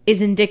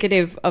is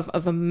indicative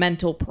of a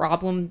mental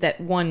problem that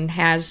one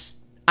has,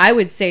 I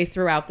would say,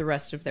 throughout the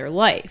rest of their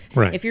life.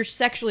 Right. If you're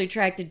sexually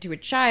attracted to a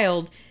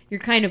child, you're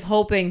kind of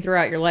hoping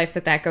throughout your life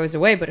that goes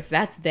away. But if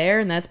that's there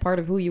and that's part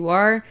of who you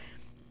are,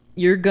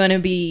 you're going to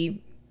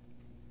be,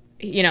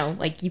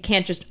 you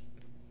can't just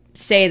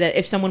say that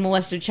if someone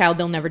molested a child,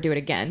 they'll never do it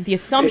again. The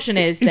assumption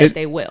is that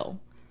they will.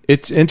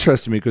 It's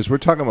interesting because we're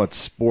talking about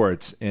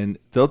sports, and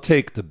they'll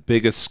take the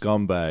biggest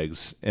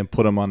scumbags and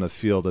put them on the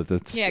field.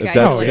 That's what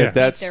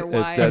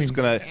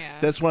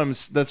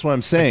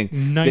I'm saying.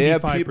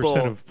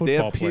 95% of football they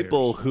have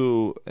people players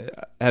who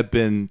have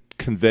been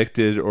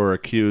convicted or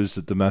accused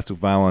of domestic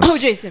violence.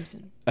 O.J.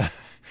 Simpson.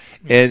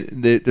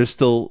 And they're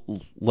still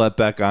let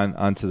back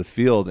onto the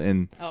field.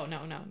 And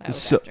that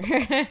was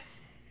after.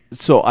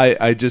 So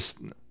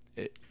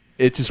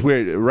it's just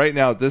weird. Right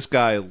now, this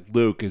guy,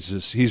 Luke,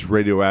 he's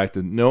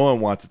radioactive. No one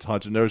wants to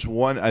touch him. There's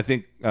one, I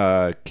think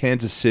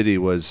Kansas City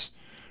was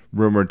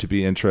rumored to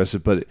be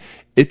interested, but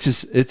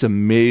it's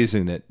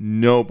amazing that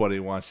nobody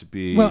wants to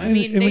be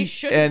they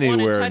shouldn't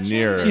anywhere touch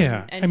near him,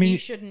 Yeah. and he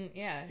shouldn't,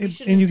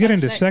 and you get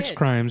into sex kid.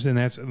 crimes, and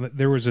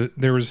there was a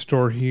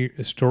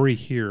story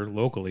here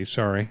locally,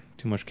 sorry,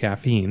 too much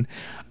caffeine.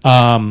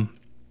 A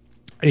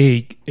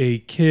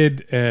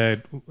kid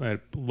at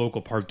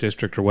local park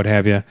district or what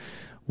have you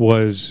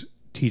was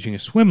teaching a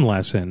swim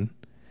lesson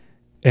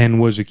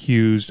and was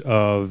accused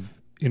of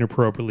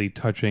inappropriately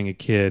touching a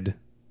kid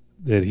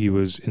that he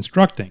was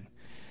instructing.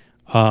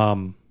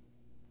 Now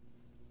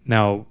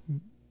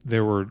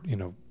there were,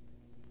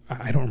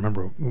 I don't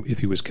remember if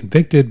he was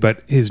convicted,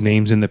 but his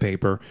name's in the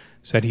paper,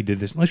 said he did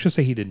this. Let's just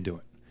say he didn't do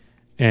it.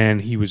 And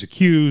he was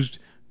accused,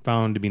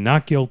 found to be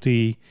not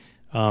guilty.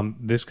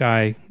 This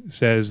guy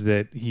says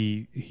that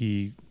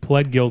he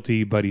pled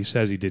guilty, but he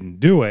says he didn't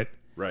do it.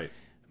 Right.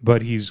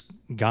 But he's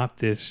got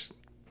this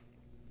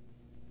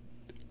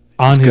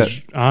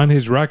on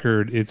his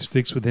record. It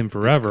sticks with him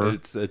forever.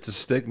 It's a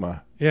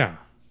stigma. Yeah.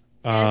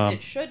 As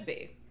it should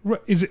be.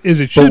 Is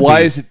it should But why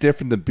be. is it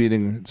different than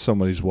beating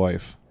somebody's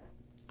wife?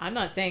 I'm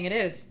not saying it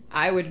is.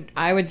 I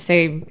would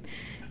say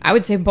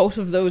both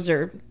of those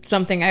are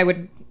something I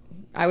would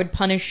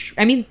punish.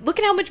 I mean, look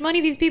at how much money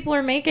these people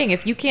are making.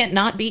 If you can't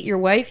not beat your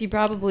wife, you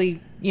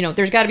probably,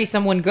 there's got to be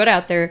someone good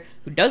out there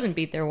who doesn't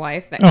beat their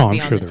wife that can be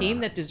on the team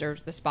that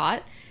deserves the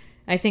spot.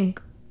 I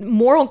think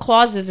moral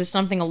clauses is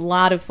something a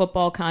lot of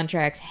football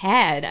contracts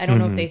had. I don't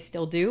know if they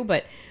still do,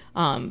 but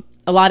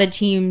a lot of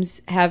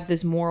teams have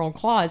this moral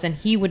clause, and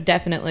he would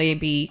definitely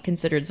be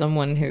considered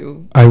someone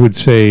who... I would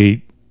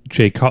say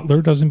Jay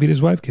Cutler doesn't beat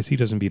his wife because he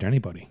doesn't beat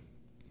anybody.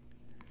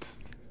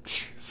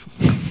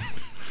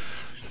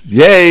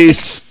 Yay,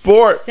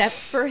 sports! Except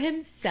for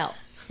himself.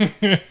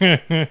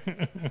 There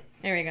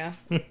we go.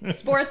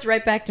 Sports,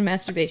 right back to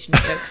masturbation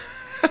jokes.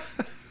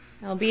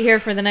 I'll be here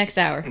for the next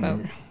hour,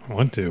 folks.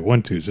 1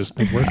 2. Is this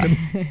been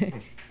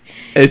working?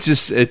 It's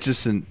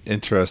just an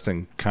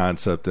interesting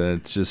concept,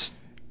 and it's just.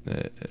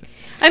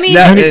 I mean,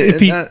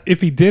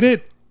 if he did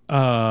it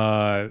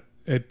at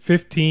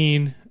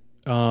 15,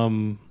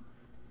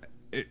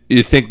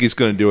 you think he's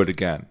going to do it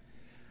again?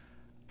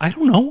 I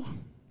don't know.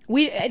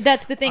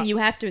 That's the thing. You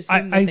have to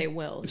assume that they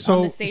will.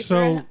 On the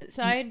safer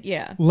side,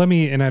 yeah. Let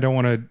me, and I don't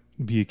want to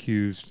be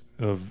accused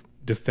of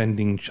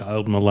defending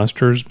child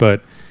molesters,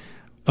 but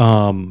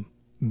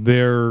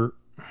they're.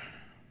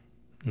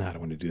 No, I don't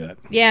want to do that.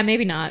 Yeah,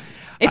 maybe not.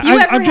 If you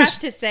ever have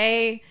to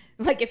say,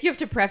 like, if you have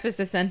to preface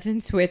a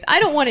sentence with, I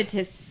don't want it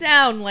to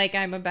sound like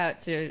I'm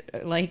about to,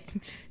 like,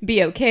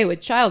 be okay with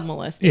child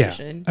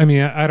molestation. Yeah. I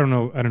mean, I don't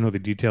know. I don't know the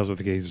details of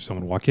the case. If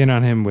someone walk in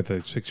on him with a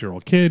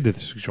 6-year-old kid, did the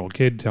 6-year-old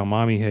kid tell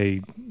mommy,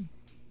 hey.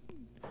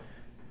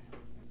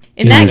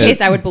 In that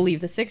case, I would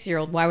believe the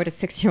 6-year-old. Why would a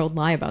 6-year-old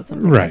lie about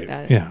something like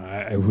that?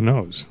 Yeah. Who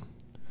knows?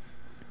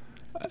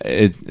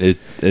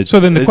 So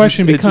then the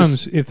question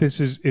becomes: if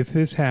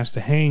this has to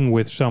hang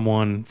with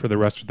someone for the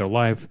rest of their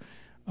life,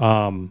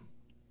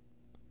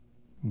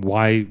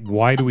 why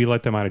do we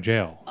let them out of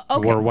jail?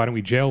 Okay. Or why don't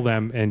we jail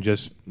them and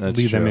just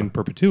leave them in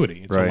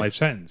perpetuity? It's a life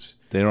sentence.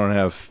 They don't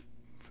have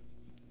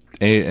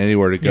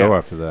anywhere to go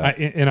after that.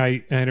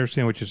 I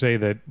understand what you say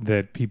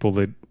that people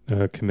that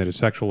commit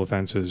sexual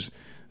offenses,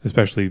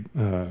 especially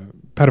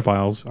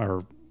pedophiles,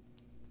 are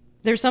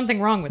there's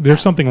something wrong with. There's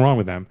something wrong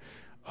with them.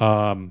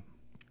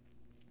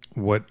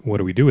 What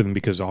do we do with them?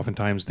 Because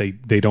oftentimes they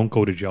don't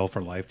go to jail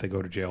for life. They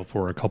go to jail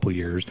for a couple of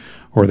years,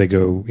 or they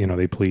go,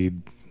 they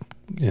plead,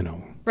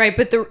 Right,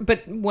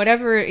 but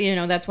whatever,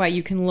 that's why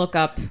you can look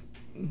up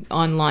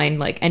online,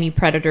 like, any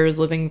predators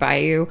living by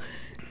you.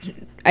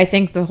 I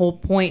think the whole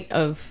point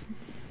of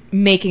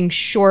making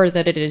sure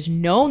that it is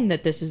known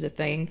that this is a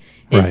thing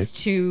is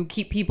to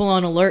keep people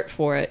on alert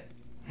for it.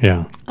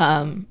 Yeah.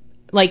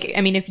 Like,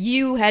 I mean, if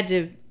you had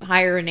to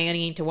hire a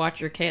nanny to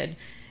watch your kid,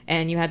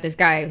 and you had this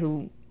guy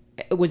who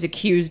was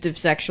accused of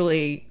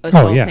sexually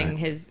assaulting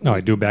his... No,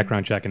 I do a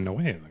background check in no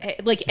way.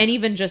 Like, and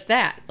even just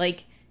that,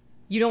 like,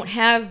 you don't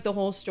have the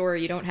whole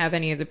story, you don't have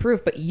any of the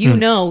proof, but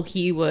know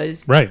he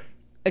was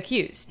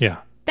accused. Yeah.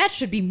 That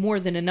should be more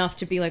than enough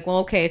to be like, well,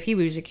 okay, if he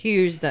was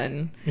accused,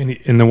 then...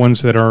 And the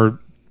ones that are...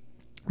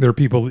 There are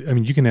people... I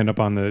mean, you can end up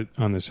on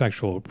the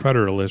sexual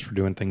predator list for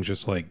doing things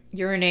just like...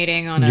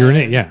 Urinating on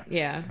yeah.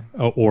 Yeah.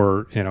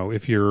 Or,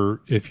 if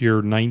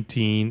you're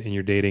 19 and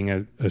you're dating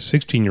a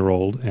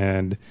 16-year-old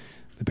and...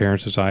 the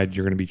parents decide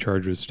you're going to be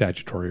charged with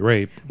statutory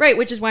rape. Right,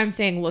 which is why I'm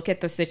saying look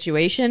at the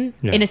situation.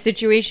 Yeah. In a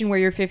situation where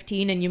you're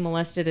 15 and you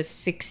molested a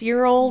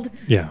 6-year-old,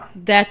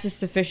 that's a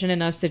sufficient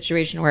enough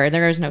situation where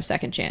there is no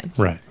second chance.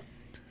 Right.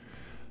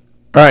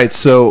 All right,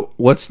 so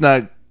let's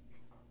not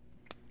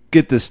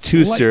get this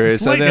too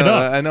serious. I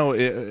know.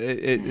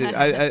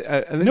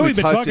 I think we've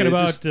been talking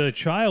about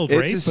child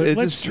rape, but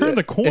let's turn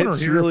the corner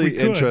it's here. It's really if we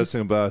could. interesting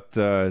about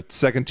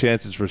second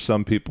chances for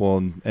some people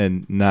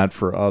and not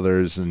for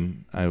others,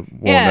 and I will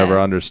never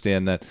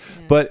understand that.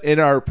 Yeah. But in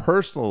our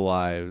personal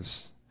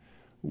lives,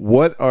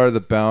 what are the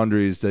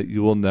boundaries that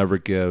you will never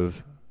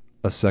give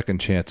a second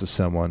chance to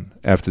someone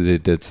after they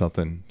did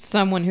something?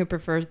 Someone who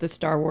prefers the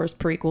Star Wars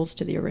prequels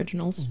to the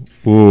originals.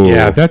 Ooh,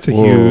 yeah, that's a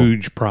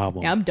huge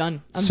problem. Yeah, I'm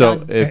done. I'm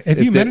done.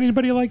 Have you met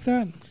anybody like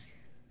that?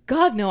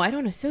 God, no, I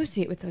don't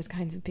associate with those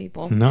kinds of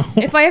people. No.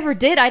 If I ever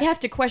did, I'd have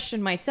to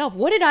question myself.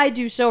 What did I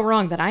do so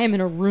wrong that I am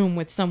in a room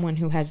with someone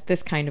who has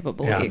this kind of a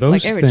belief? Yeah,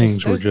 those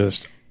things were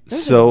just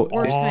so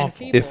awful.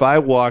 Kind of if I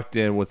walked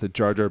in with a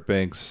Jar Jar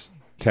Binks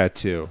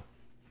tattoo,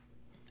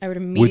 I would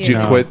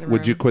immediately quit?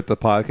 Would you quit the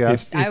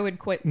podcast? I would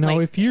quit. No,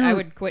 I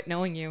would quit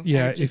knowing you.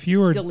 Yeah, if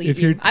you're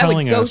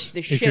telling us,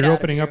 if you're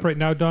opening up right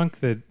now,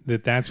 Dunc,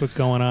 that's what's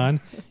going on.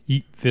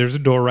 There's a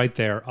door right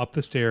there. Up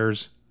the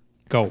stairs.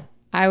 Go.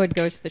 I would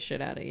ghost the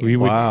shit out of you.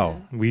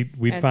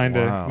 We'd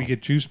find we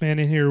get Juice Man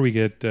in here. We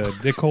get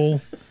Dick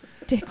Hole.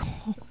 Dick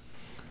Hole.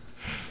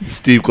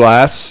 Steve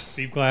Glass.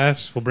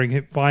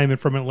 We'll fly him in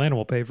from Atlanta.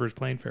 We'll pay for his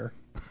plane fare.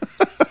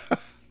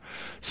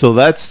 So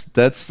that's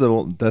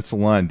the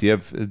line. Do you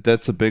have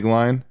that's a big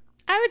line?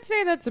 I would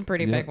say that's a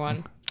pretty big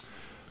one.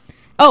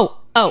 Oh,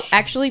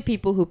 actually,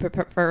 people who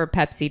prefer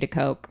Pepsi to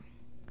Coke.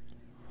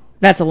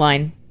 That's a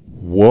line.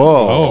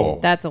 Whoa.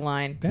 That's a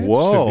line. That's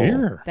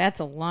severe. That's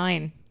a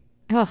line.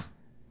 Ugh.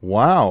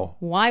 Wow.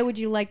 Why would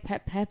you like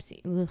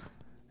Pepsi? Ugh.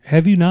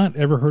 Have you not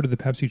ever heard of the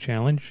Pepsi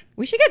Challenge?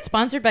 We should get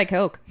sponsored by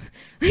Coke.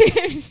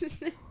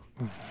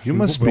 You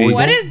must be.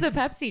 What is the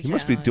Pepsi Challenge? You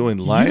must be doing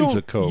lines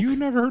of Coke. You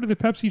never heard of the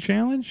Pepsi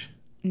Challenge?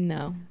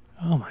 No.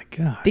 Oh my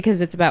God. Because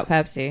it's about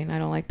Pepsi, and I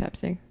don't like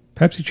Pepsi.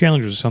 Pepsi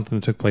Challenge was something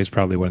that took place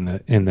probably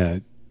in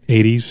the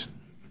 80s.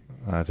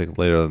 I think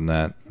later than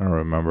that. I don't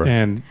remember.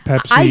 And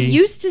Pepsi. I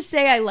used to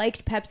say I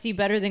liked Pepsi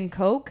better than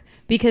Coke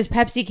because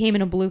Pepsi came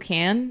in a blue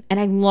can, and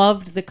I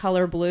loved the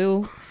color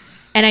blue.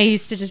 And I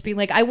used to just be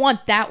like, I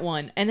want that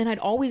one. And then I'd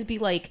always be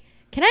like,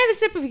 can I have a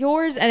sip of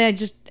yours? And I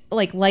just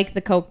like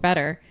the Coke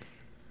better.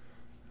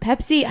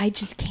 Pepsi, I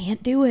just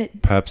can't do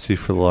it. Pepsi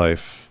for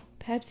life.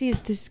 Pepsi is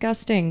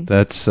disgusting.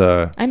 That's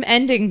I'm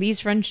ending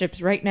these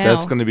friendships right now.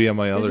 That's going to be on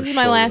my other This is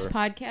my last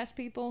podcast,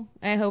 people.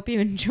 I hope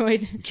you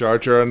enjoyed. Jar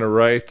Jar on the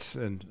right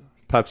and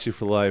Pepsi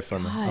for life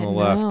on the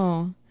left.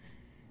 No.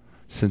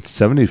 Since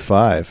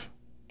 75.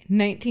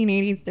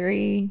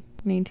 1983,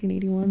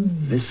 1981.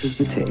 This is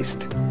the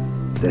taste.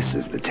 This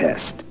is the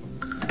test.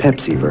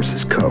 Pepsi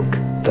versus Coke.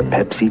 The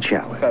Pepsi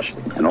Challenge.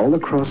 Pepsi. And all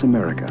across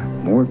America,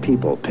 more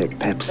people pick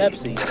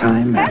Pepsi.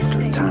 Time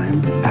after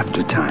time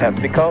after time.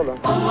 Pepsi Cola.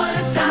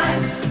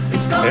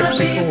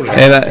 Pepsi Cola.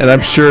 And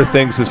I'm sure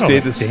things have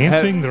stayed the same.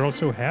 Dancing, they're all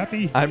so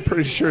happy. I'm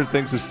pretty sure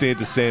things have stayed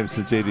the same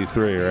since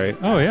 83, right?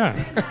 Oh, yeah.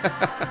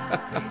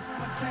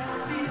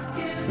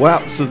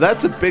 Wow, so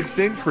that's a big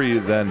thing for you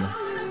then.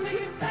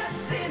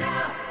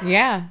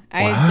 Yeah,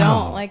 I Wow.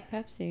 don't like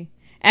Pepsi.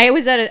 I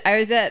was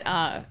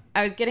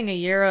getting a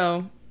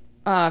Euro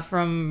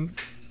from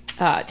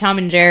Tom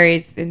and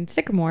Jerry's in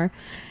Sycamore,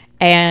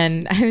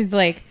 and I was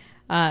like,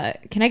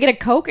 "Can I get a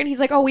Coke?" And he's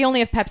like, "Oh, we only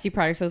have Pepsi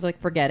products." I was like,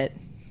 "Forget it,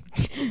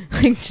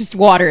 like just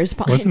water is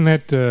fine." Wasn't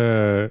that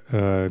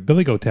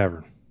Billy Goat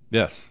Tavern?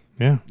 Yes.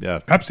 Yeah. Yeah.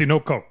 Pepsi, no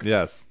Coke.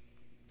 Yes.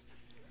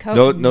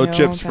 Coke, No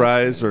chips, Pepsi.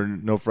 fries, or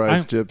no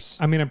fries, chips.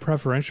 I mean, I'm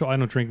preferential. I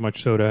don't drink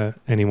much soda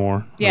anymore.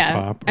 or Yeah,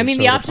 pop I or mean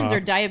the soda options pop. are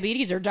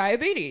diabetes or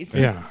diabetes.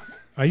 Yeah.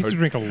 I used to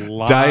drink a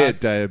lot. Diet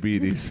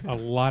diabetes. A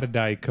lot of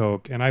Diet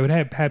Coke. And I would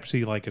have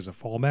Pepsi like as a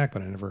fallback,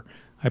 but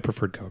I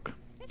preferred Coke.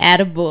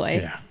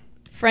 Attaboy. Yeah.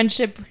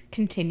 Friendship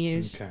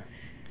continues.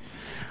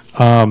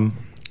 Okay.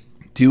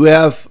 Do you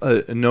have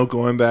a no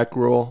going back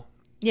rule?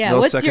 Yeah.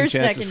 No What's second your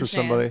chances second for chance?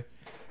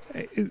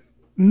 somebody?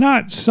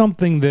 Not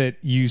something that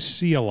you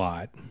see a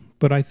lot,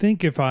 but I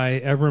think if I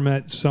ever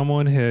met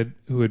someone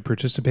who had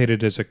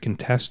participated as a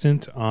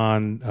contestant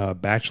on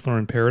Bachelor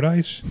in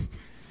Paradise,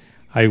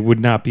 I would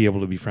not be able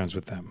to be friends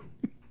with them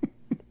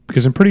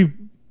because I'm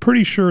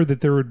pretty sure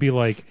that there would be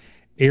like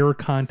air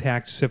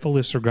contact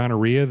syphilis or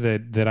gonorrhea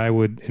that I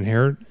would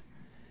inherit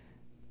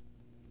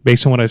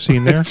based on what I've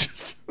seen there.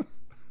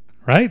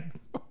 Right?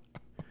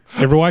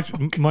 Ever watch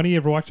Money?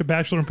 Ever watch A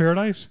Bachelor in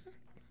Paradise?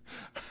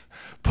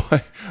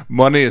 Boy,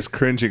 Money is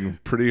cringing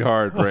pretty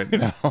hard right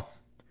now.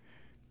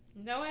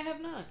 No, I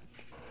have not.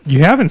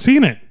 You haven't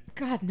seen it?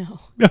 God, no.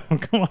 No,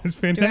 come on, it's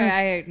Do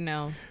fantastic.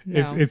 no.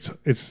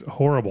 It's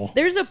horrible.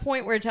 There's a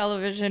point where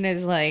television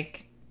is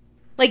like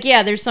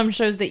yeah, there's some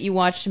shows that you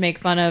watch to make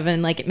fun of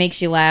and like it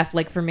makes you laugh.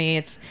 Like for me,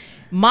 it's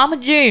Mama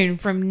June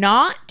from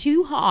Not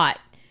Too Hot.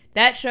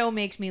 That show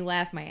makes me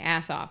laugh my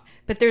ass off.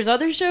 But there's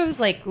other shows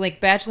like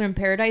Bachelor in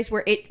Paradise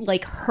where it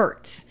like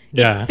hurts.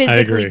 Yeah, It physically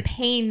I agree.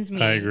 pains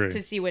me I agree.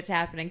 to see what's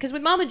happening. Because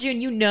with Mama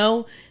June, you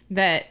know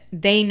that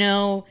they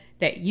know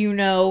that you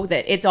know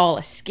that it's all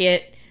a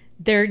skit.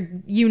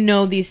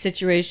 These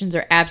situations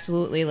are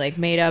absolutely like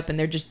made up and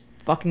they're just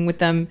fucking with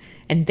them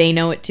and they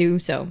know it too.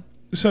 So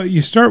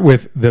you start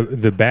with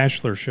the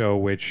Bachelor show,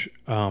 which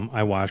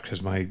I watch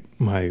because my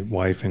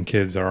wife and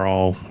kids are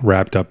all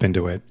wrapped up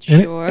into it.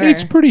 And Sure.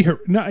 it's pretty.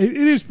 No, it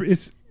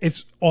is.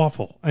 It's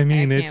awful. I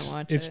mean, I can't it's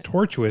watch it's it.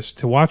 tortuous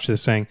to watch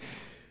this thing.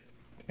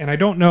 And I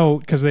don't know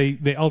because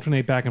they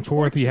alternate back and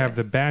forth. You have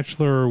the Torturous.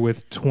 Bachelor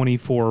with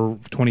 24,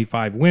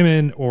 25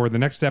 women, or the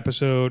next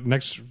episode,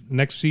 next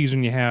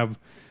season, you have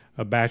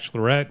a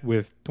Bachelorette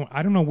with.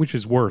 I don't know which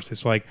is worse.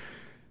 It's like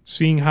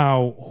seeing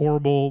how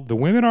horrible the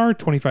women are.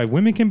 25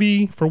 women can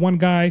be for one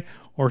guy,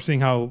 or seeing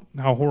how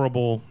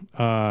horrible.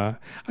 I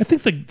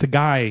think the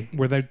guy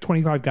where the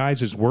 25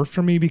 guys is worse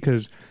for me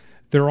because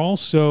they're all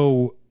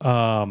so.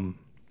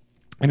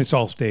 And it's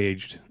all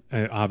staged,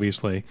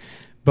 obviously,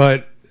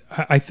 but.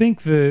 I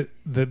think the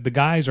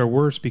guys are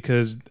worse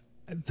because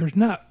there's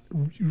not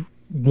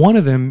one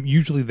of them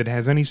usually that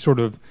has any sort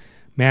of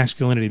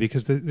masculinity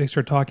because they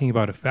start talking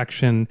about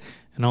affection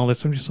and all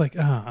this. I'm just like,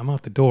 I'm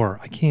out the door.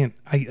 I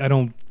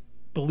don't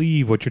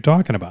believe what you're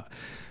talking about.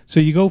 So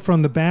you go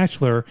from The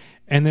Bachelor,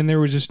 and then there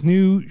was this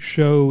new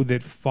show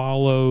that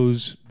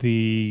follows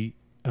the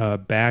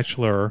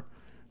Bachelor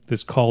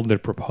that's called The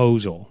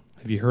Proposal.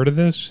 Have you heard of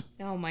this?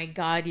 oh my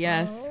God,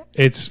 yes.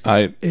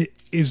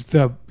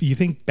 You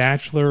think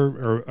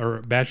Bachelor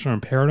or Bachelor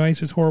in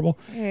Paradise is horrible?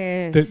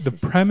 The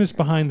premise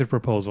behind The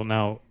Proposal.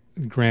 Now,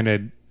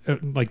 granted,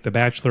 like The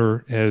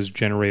Bachelor has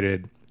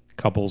generated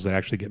couples that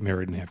actually get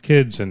married and have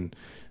kids and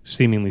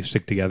seemingly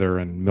stick together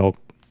and milk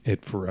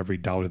it for every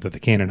dollar that they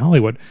can in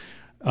Hollywood.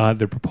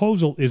 The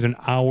Proposal is an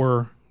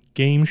hour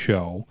game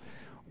show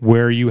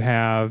where you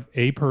have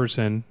a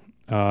person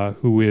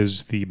who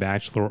is the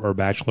Bachelor or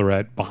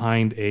Bachelorette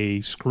behind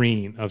a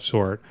screen of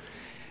sort.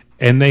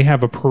 And they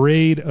have a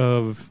parade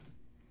of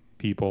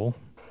people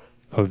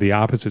of the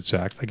opposite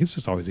sex. I guess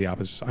it's always the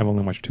opposite. I've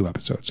only watched 2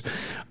 episodes.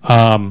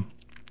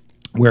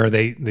 where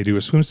they do a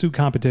swimsuit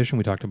competition.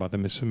 We talked about the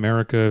Miss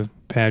America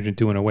pageant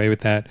doing away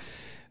with that.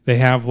 They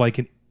have like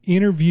an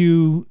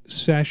interview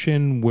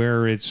session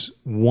where it's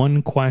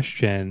one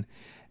question,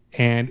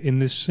 and in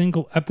this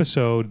single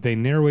episode, they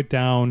narrow it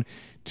down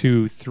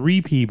to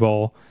 3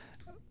 people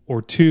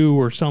or 2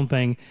 or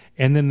something,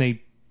 and then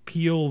they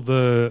peel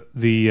the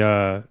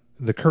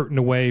curtain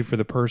away for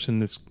the person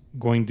that's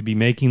going to be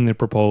making the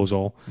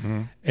proposal,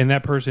 and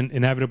that person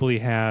inevitably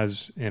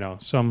has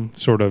some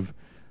sort of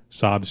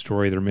sob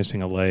story. They're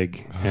missing a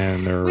leg,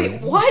 and they're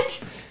Wait,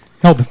 what?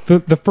 no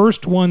the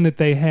first one that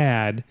they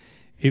had,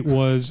 it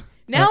was.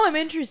 Now I'm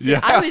interested. Yeah.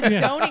 I was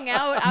zoning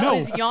out. I No.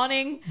 was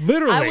yawning.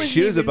 Literally. I wasn't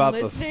She was even about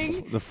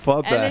listening. the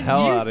fub And the then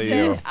hell you out of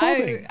said you.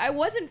 Fubbing. I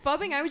wasn't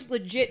fubbing. I was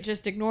legit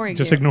just ignoring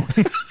Just you. ignoring.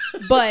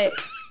 But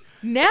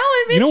now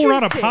I'm interested. We're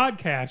on a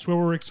podcast where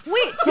we're.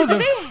 Wait, so do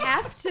they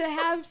have to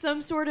have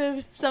some sort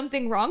of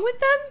something wrong with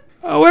them?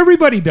 Oh,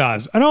 everybody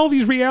does. On all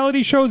these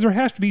reality shows, there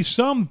has to be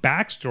some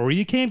backstory.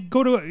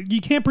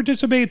 You can't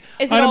participate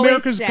Is it on always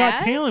America's Got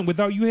sad? Talent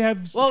without you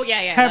Well, yeah,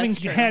 having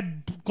that's true.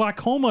 had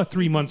glaucoma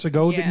 3 months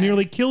ago that Yeah.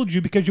 nearly killed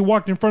you because you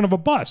walked in front of a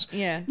bus.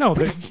 Yeah. No,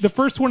 the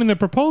first one in the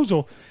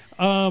proposal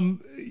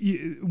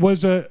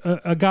was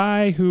a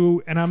guy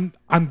who, and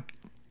I'm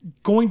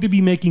going to be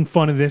making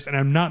fun of this, and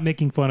I'm not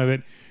making fun of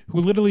it,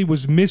 who literally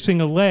was missing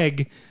a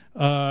leg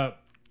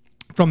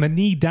from the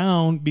knee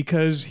down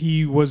because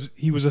he was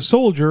a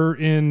soldier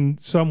in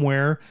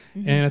somewhere,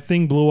 and a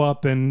thing blew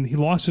up and he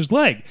lost his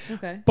leg.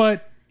 Okay.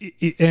 But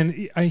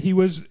he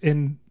was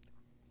in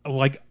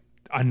like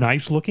a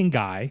nice looking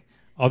guy,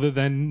 other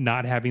than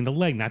not having the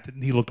leg. Not that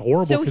he looked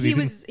horrible. So 'cause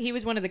he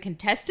was one of the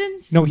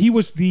contestants? No, he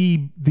was the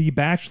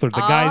bachelor,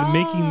 the guy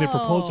making the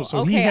proposal. So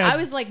okay, he had, I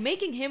was like,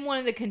 making him one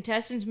of the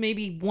contestants may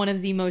be one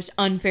of the most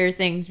unfair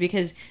things,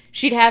 because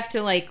she'd have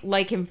to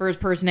like him for his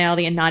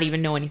personality and not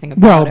even know anything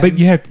about him. but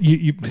you have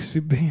you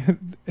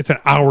it's an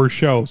hour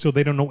show, so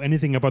they don't know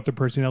anything about the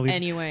personality.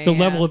 Anyway, the yeah.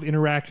 level of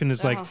interaction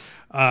is like,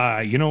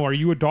 are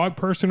you a dog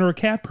person or a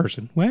cat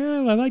person?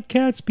 Well, I like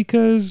cats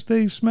because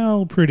they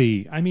smell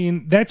pretty. I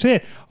mean, that's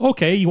it.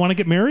 Okay, you want to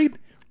get married?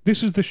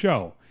 This is the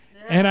show.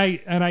 And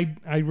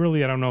I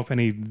really don't know if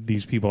any of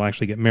these people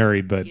actually get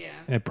married, but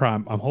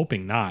I'm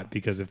hoping not,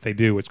 because if they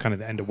do, it's kind of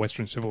the end of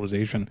Western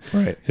civilization,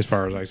 Right. as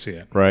far as I see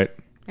it. Right.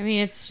 I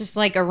mean, it's just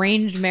like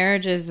arranged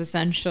marriages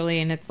essentially,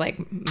 and it's like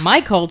my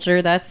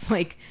culture. That's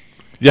like,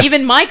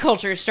 even my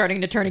culture is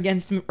starting to turn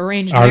against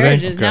arranged Are they?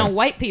 marriages. Okay. Now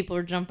white people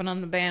are jumping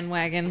on the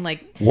bandwagon.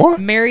 Like, What?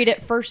 Married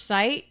at First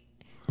Sight.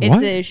 It's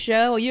What? a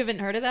show. You haven't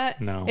heard of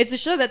that? No. It's a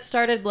show that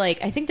started like,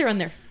 I think they're on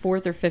their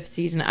 4th or 5th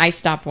season. I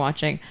stopped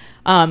watching.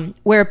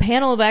 Where a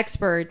panel of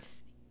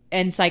experts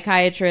and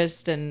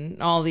psychiatrists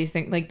and all these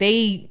things, like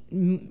these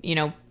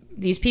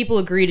people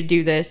agree to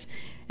do this.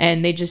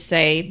 And they just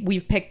say,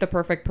 we've picked the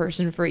perfect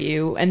person for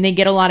you. And they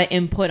get a lot of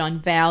input on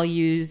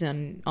values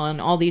and on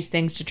all these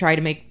things to try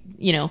to make,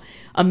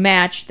 a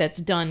match that's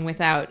done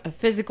without a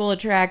physical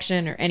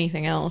attraction or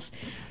anything else.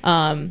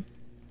 And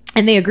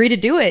they agree to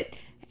do it.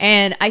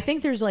 And I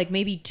think there's like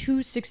maybe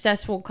 2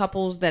 successful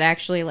couples that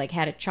actually like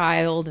had a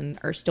child and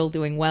are still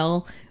doing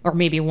well. Or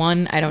maybe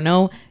 1, I don't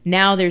know.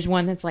 Now there's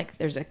one that's like,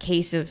 there's a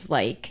case of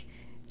like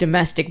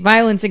domestic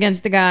violence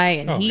against the guy,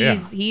 and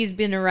he's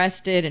been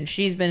arrested, and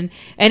she's been,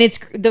 and it's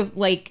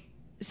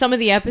some of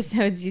the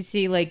episodes you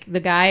see like the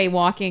guy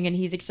walking and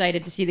he's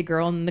excited to see the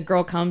girl, and the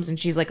girl comes and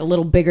she's like a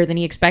little bigger than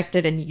he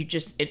expected, and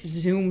it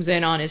zooms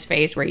in on his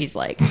face where he's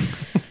like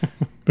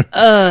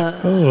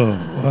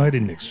I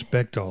didn't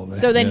expect all that.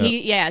 so then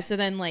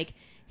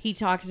he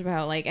talks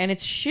about like, and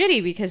it's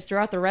shitty because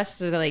throughout the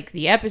rest of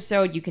the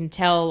episode you can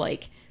tell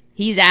like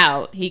he's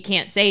out. He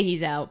can't say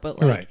he's out, but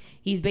like Right.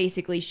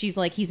 she's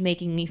like, he's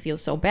making me feel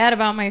so bad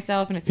about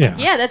myself. And it's like,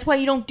 yeah, that's why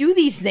you don't do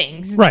these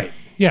things. Right.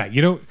 Yeah.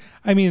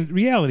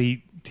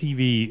 Reality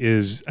TV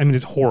is,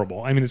 it's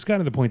horrible. It's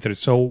gotten to the point that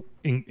it's so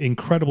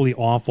incredibly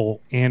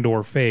awful and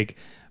or fake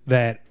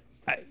that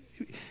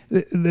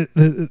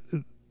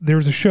there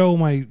was a show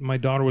my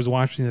daughter was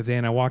watching the other day,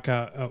 and I walk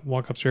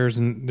upstairs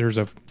and there's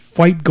a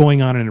fight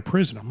going on in a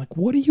prison. I'm like,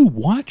 what are you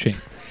watching?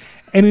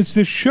 And it's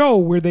this show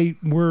where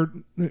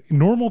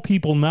normal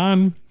people,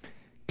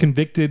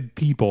 non-convicted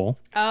people,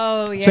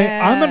 say,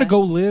 I'm going to go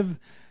live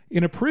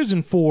in a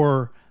prison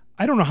for,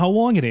 I don't know how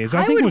long it is.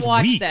 I think it was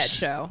watch weeks. that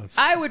show.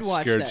 I would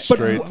watch Scared that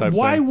straight show. type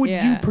Why thing. would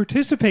you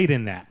participate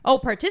in that? Oh,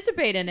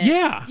 participate in it?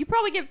 Yeah. You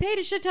probably get paid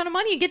a shit ton of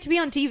money and get to be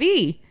on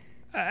TV.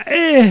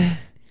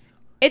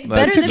 It's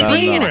That's better than not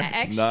being an enough.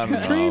 extra. Not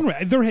enough. Train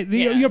wreck.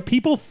 You have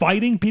people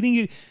fighting,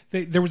 beating.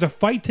 There was a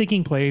fight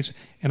taking place,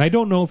 and I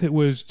don't know if it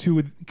was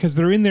because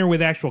they're in there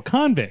with actual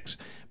convicts,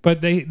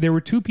 but there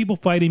were 2 people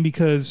fighting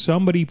because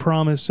somebody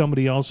promised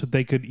somebody else that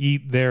they could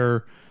eat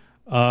their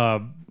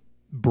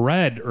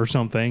bread or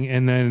something,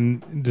 and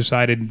then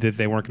decided that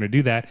they weren't going to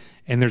do that,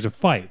 and there's a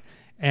fight.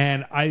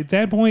 And at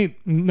that point,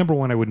 number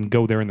one, I wouldn't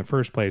go there in the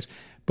first place.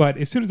 But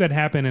as soon as that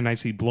happened, and I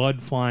see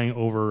blood flying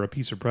over a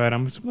piece of bread,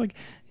 I'm just like,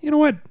 you know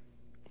what?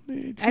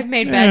 I've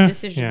made bad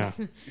decisions.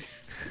 Yeah.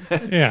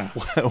 Yeah.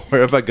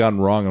 Where have I gone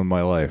wrong in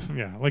my life?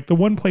 Yeah. Like the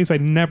one place I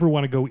never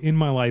want to go in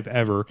my life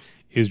ever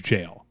is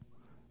jail.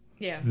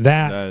 Yeah.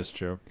 That is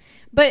true.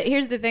 But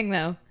here's the thing,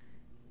 though.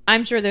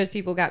 I'm sure those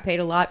people got paid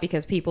a lot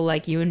because people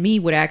like you and me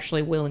would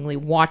actually willingly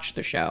watch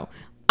the show.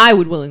 I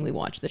would willingly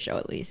watch the show,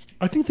 at least.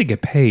 I think they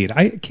get paid.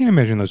 I can't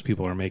imagine those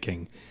people are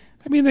making.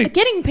 I mean, they.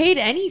 Getting paid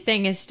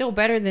anything is still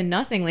better than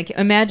nothing. Like,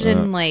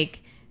 imagine,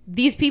 like,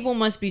 these people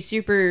must be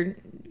super,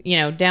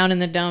 down in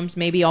the dumps,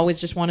 maybe always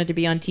just wanted to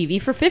be on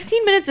TV. For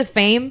 15 minutes of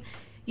fame,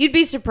 you'd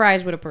be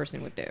surprised what a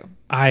person would do.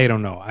 I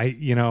don't know.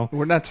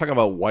 We're not talking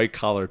about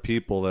white-collar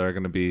people that are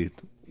going to be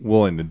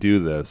willing to do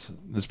this.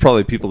 There's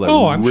probably people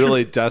that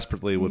really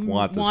desperately would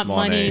want this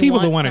money.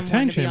 People that want want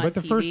someone to be attention, on but the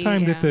TV, first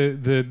time that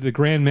the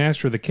Grand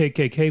Master of the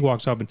KKK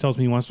walks up and tells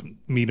me he wants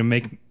me to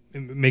make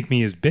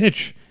me his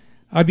bitch,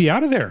 I'd be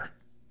out of there.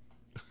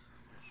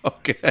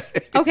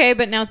 Okay,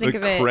 but now think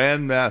of it.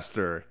 Grand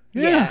Master.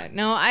 Yeah.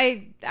 No,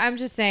 I'm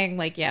just saying,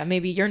 like, yeah,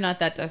 maybe you're not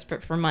that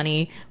desperate for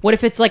money. What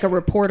if it's like a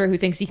reporter who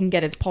thinks he can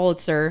get his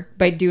Pulitzer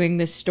by doing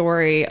this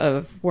story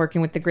of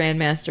working with the Grand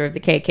Master of the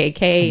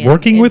KKK?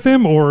 Working with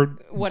him or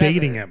whatever.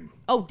 dating him?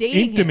 Oh,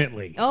 dating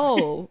intimately. Him.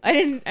 Oh, I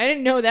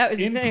didn't know that was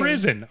in a thing.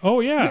 Prison.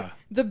 Oh yeah.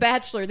 The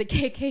Bachelor, the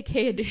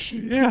KKK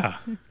edition. Yeah.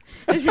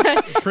 Is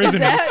that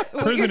prison what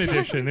prison you're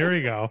edition. There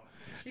you go.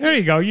 There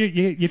you go.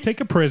 You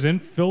take a prison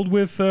filled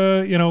with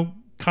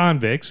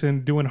convicts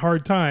and doing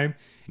hard time.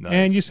 Nice.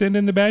 And you send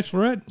in the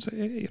Bachelorette and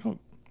say,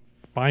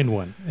 find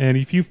one. And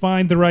if you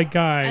find the right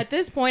guy... At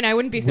this point, I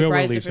wouldn't be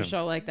surprised if a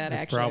show like that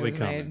it's actually probably was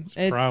coming. made.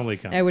 It's probably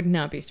coming. I would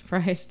not be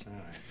surprised.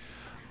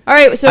 All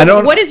right,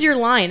 so what is your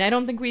line? I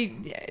don't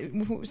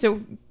think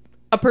So,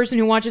 a person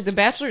who watches The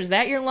Bachelor, is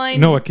that your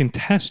line? No, a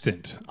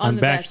contestant on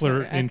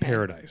Bachelor in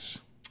Paradise.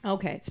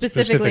 Okay,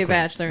 specifically a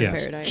Bachelor in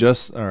Paradise.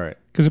 Just, all right.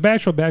 Because The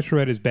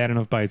Bachelorette is bad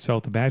enough by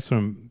itself. The Bachelor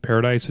in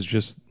Paradise is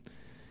just...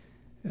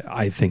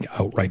 I think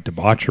outright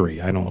debauchery.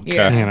 I don't,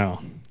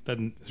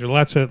 there's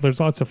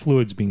lots of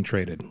fluids being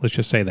traded. Let's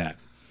just say that.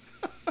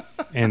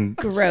 And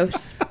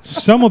gross.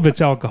 Some of it's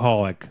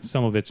alcoholic,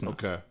 some of it's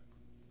not. Okay.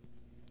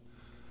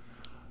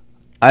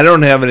 I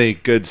don't have any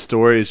good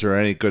stories or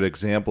any good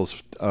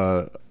examples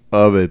of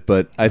it,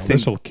 but I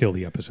think this will kill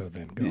the episode.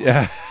 Then, go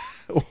yeah.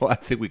 Well, I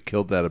think we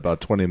killed that about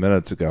 20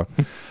 minutes ago.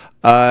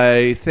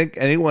 I think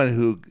anyone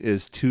who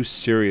is too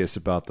serious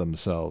about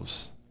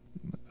themselves.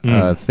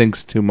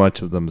 Thinks too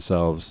much of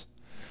themselves.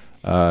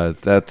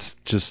 That's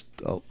just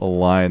a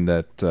line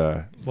that.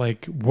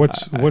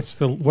 What's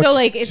so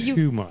like if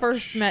you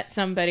first met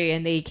somebody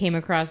and they came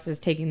across as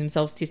taking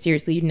themselves too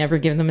seriously, you'd never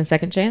give them a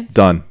second chance?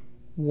 Done.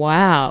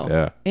 Wow.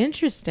 Yeah.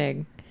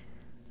 Interesting.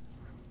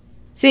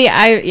 See,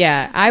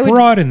 I would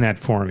broaden that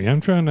for me. I'm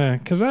trying to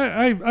because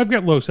I've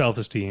got low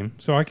self-esteem,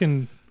 so I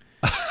can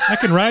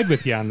ride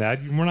with you on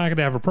that. We're not going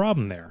to have a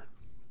problem there.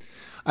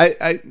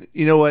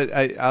 You know what?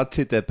 I'll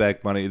take that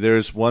back, Money.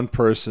 There's one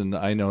person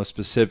I know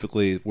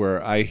specifically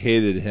where I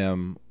hated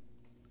him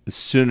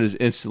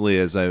instantly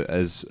as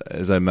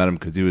I met him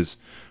because he was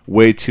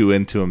way too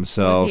into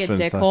himself. Was he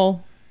a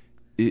dickhole?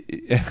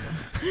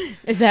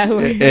 Is that who?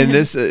 And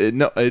this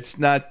no, it's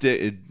not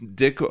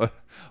Dick.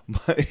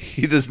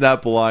 He does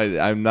not belong.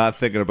 I'm not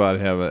thinking about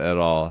him at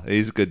all.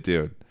 He's a good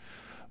dude.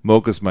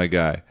 Mocha's my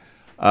guy.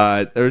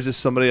 There's just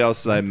somebody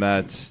else that I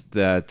met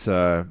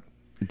that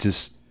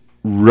just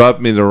rubbed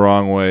me the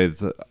wrong way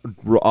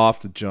off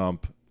the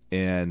jump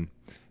and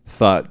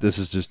thought this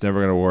is just never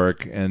going to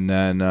work. And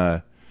then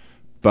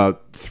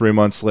about 3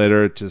 months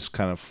later, it just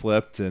kind of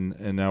flipped, and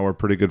now we're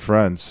pretty good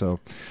friends. So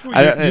you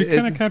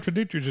kind of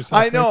contradict yourself.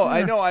 I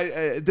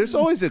know. There's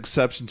always an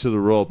exception to the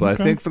rule, but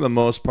I think for the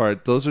most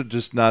part, those are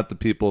just not the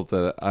people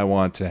that I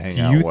want to hang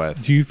out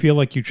with. Do you feel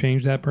like you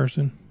changed that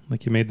person?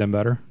 Like you made them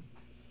better?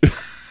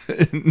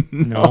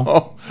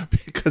 No,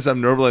 because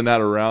I'm normally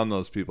not around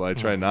those people. I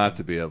try not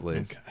to be, at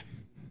least. Okay.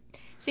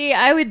 See,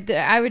 I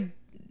would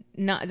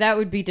not. That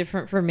would be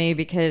different for me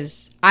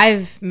because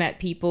I've met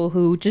people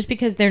who just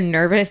because they're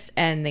nervous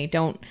and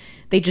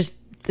this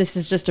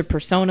is just a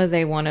persona.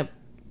 They want to,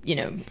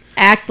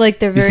 act like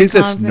they're very. You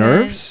think confident. That's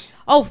nerves?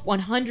 Oh,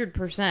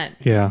 100%.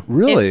 Yeah.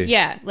 Really?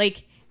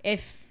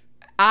 If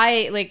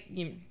I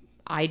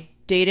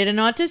dated an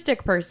autistic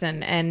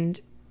person, and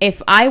if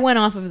I went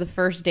off of the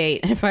first date,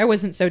 and if I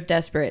wasn't so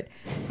desperate,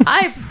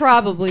 I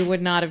probably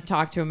would not have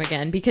talked to him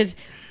again because.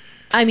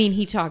 I mean,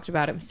 he talked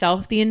about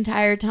himself the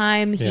entire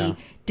time. He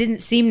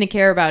didn't seem to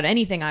care about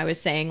anything I was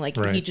saying. Like,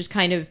 he just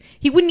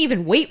he wouldn't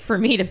even wait for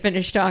me to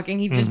finish talking.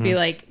 He'd just be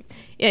like,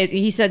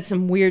 he said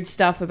some weird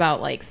stuff about,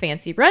 like,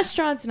 fancy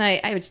restaurants. And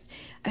I was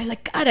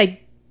like, God,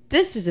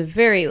 this is a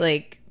very,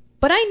 like,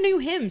 but I knew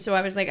him. So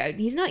I was like,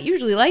 he's not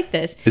usually like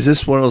this. Is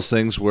this one of those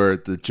things where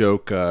the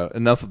joke,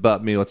 enough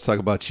about me, let's talk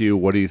about you.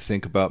 What do you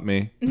think about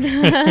me?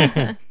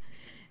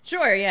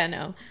 Sure, yeah,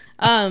 no.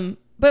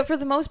 But for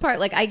the most part,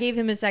 like, I gave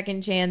him a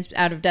second chance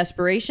out of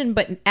desperation.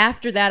 But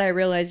after that, I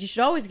realized you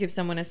should always give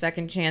someone a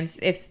second chance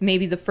if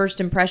maybe the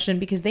first impression,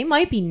 because they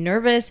might be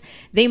nervous.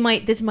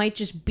 This might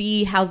just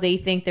be how they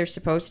think they're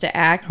supposed to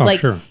act. Oh, like,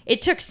 sure.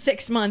 It took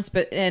 6 months,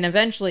 and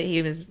eventually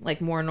he was like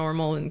more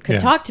normal and could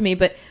talk to me.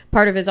 But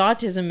part of his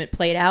autism, it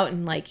played out,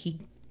 and like, he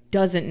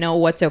doesn't know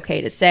what's okay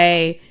to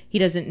say. He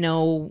doesn't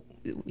know,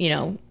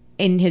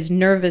 in his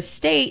nervous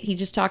state, he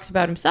just talks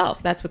about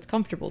himself. That's what's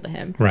comfortable to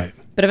him. Right.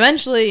 But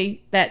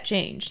eventually that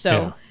changed.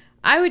 So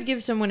I would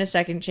give someone a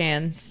second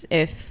chance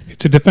if...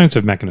 It's a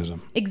defensive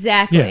memechanism.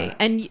 Exactly. Yeah.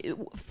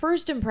 And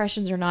first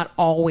impressions are not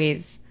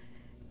always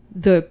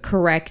the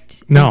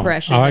correct No.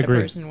 impression I that agree.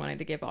 a person wanted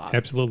to give off.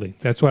 Absolutely.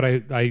 That's what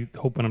I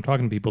hope when I'm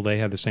talking to people, they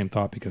have the same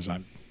thought, because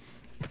I'm...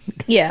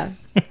 Yeah.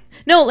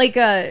 No, like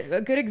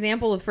a good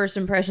example of first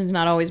impressions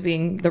not always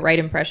being the right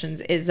impressions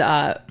is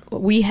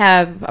we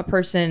have a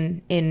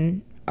person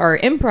in our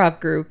improv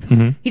group.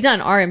 Mm-hmm. He's not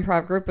in our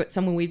improv group, but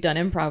someone we've done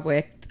improv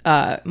with,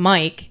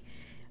 Mike,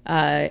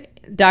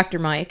 Dr.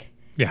 Mike.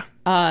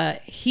 Yeah.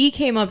 He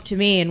came up to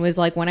me and was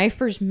like, when I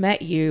first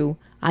met you,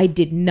 I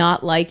did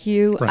not like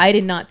you. Right. I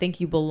did not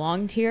think you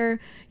belonged here.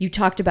 You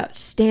talked about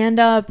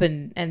stand-up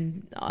and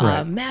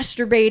Right.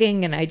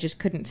 masturbating, and I just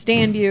couldn't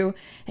stand you.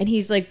 And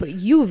he's like, but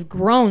you've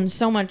grown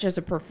so much as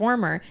a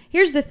performer.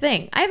 Here's the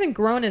thing. I haven't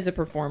grown as a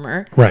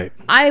performer. Right.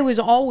 I was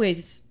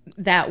always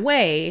that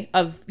way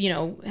of,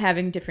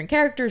 having different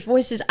characters,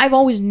 voices. I've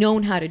always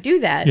known how to do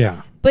that.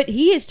 Yeah. But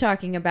he is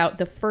talking about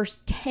the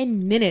first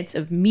 10 minutes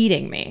of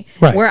meeting me,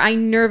 Right. where I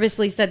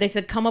nervously they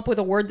said, come up with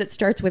a word that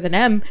starts with an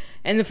M.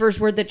 And the first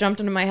word that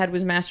jumped into my head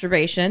was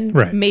masturbation.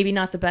 Right. Maybe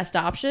not the best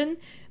option,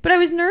 but I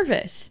was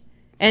nervous.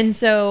 And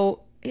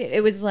so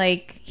it was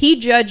like, he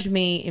judged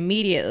me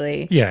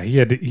immediately. Yeah, he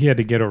had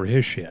to get over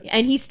his shit.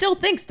 And he still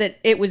thinks that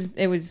it was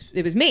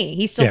me.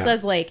 He still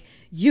says, like,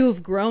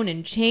 you've grown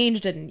and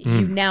changed and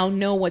you now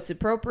know what's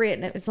appropriate.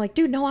 And it was like,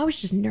 dude, no, I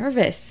was just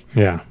nervous.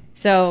 Yeah.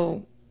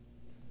 So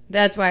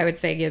that's why I would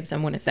say give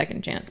someone a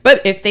second chance.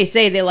 But if they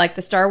say they like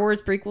the Star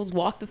Wars prequels,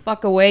 walk the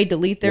fuck away,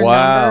 delete their number.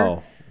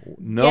 Wow.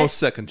 No Get-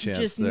 second chance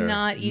Just there.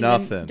 not even.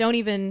 Nothing. Don't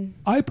even.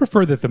 I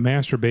prefer that the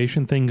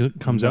masturbation thing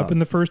comes up in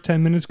the first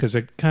 10 minutes, because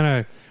it kind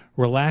of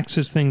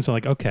relaxes things.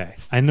 Like, okay,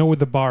 I know where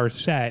the bar is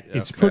set.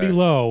 It's Okay. pretty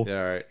low. Yeah,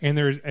 all right.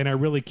 And I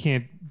really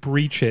can't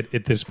breach it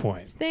at this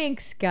point.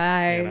 Thanks,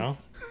 guys.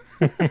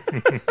 You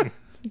know?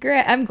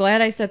 Great. I'm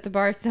glad I set the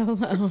bar so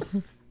low.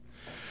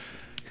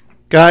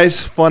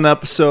 Guys, fun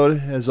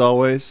episode as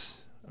always.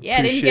 Yeah, I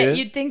didn't Appreciate get. it.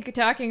 You'd think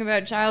talking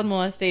about child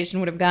molestation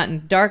would have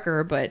gotten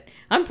darker, but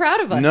I'm proud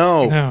of us.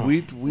 No, No.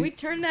 we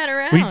turned that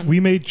around. We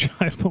made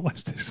child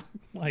molestation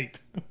light.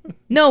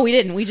 No, we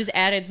didn't. We just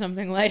added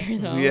something lighter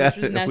though, yeah,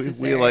 which was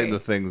necessary. we lighten the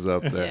things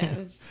up there. Yeah, it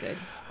was good.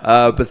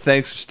 But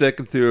thanks for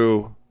sticking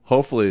through,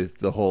 hopefully,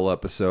 the whole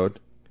episode.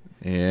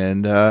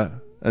 And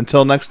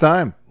until next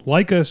time.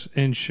 Like us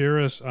and share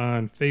us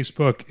on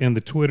Facebook and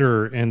the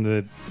Twitter and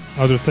the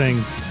other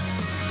thing.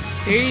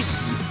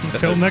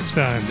 Until next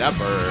time.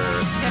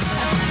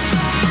 Never.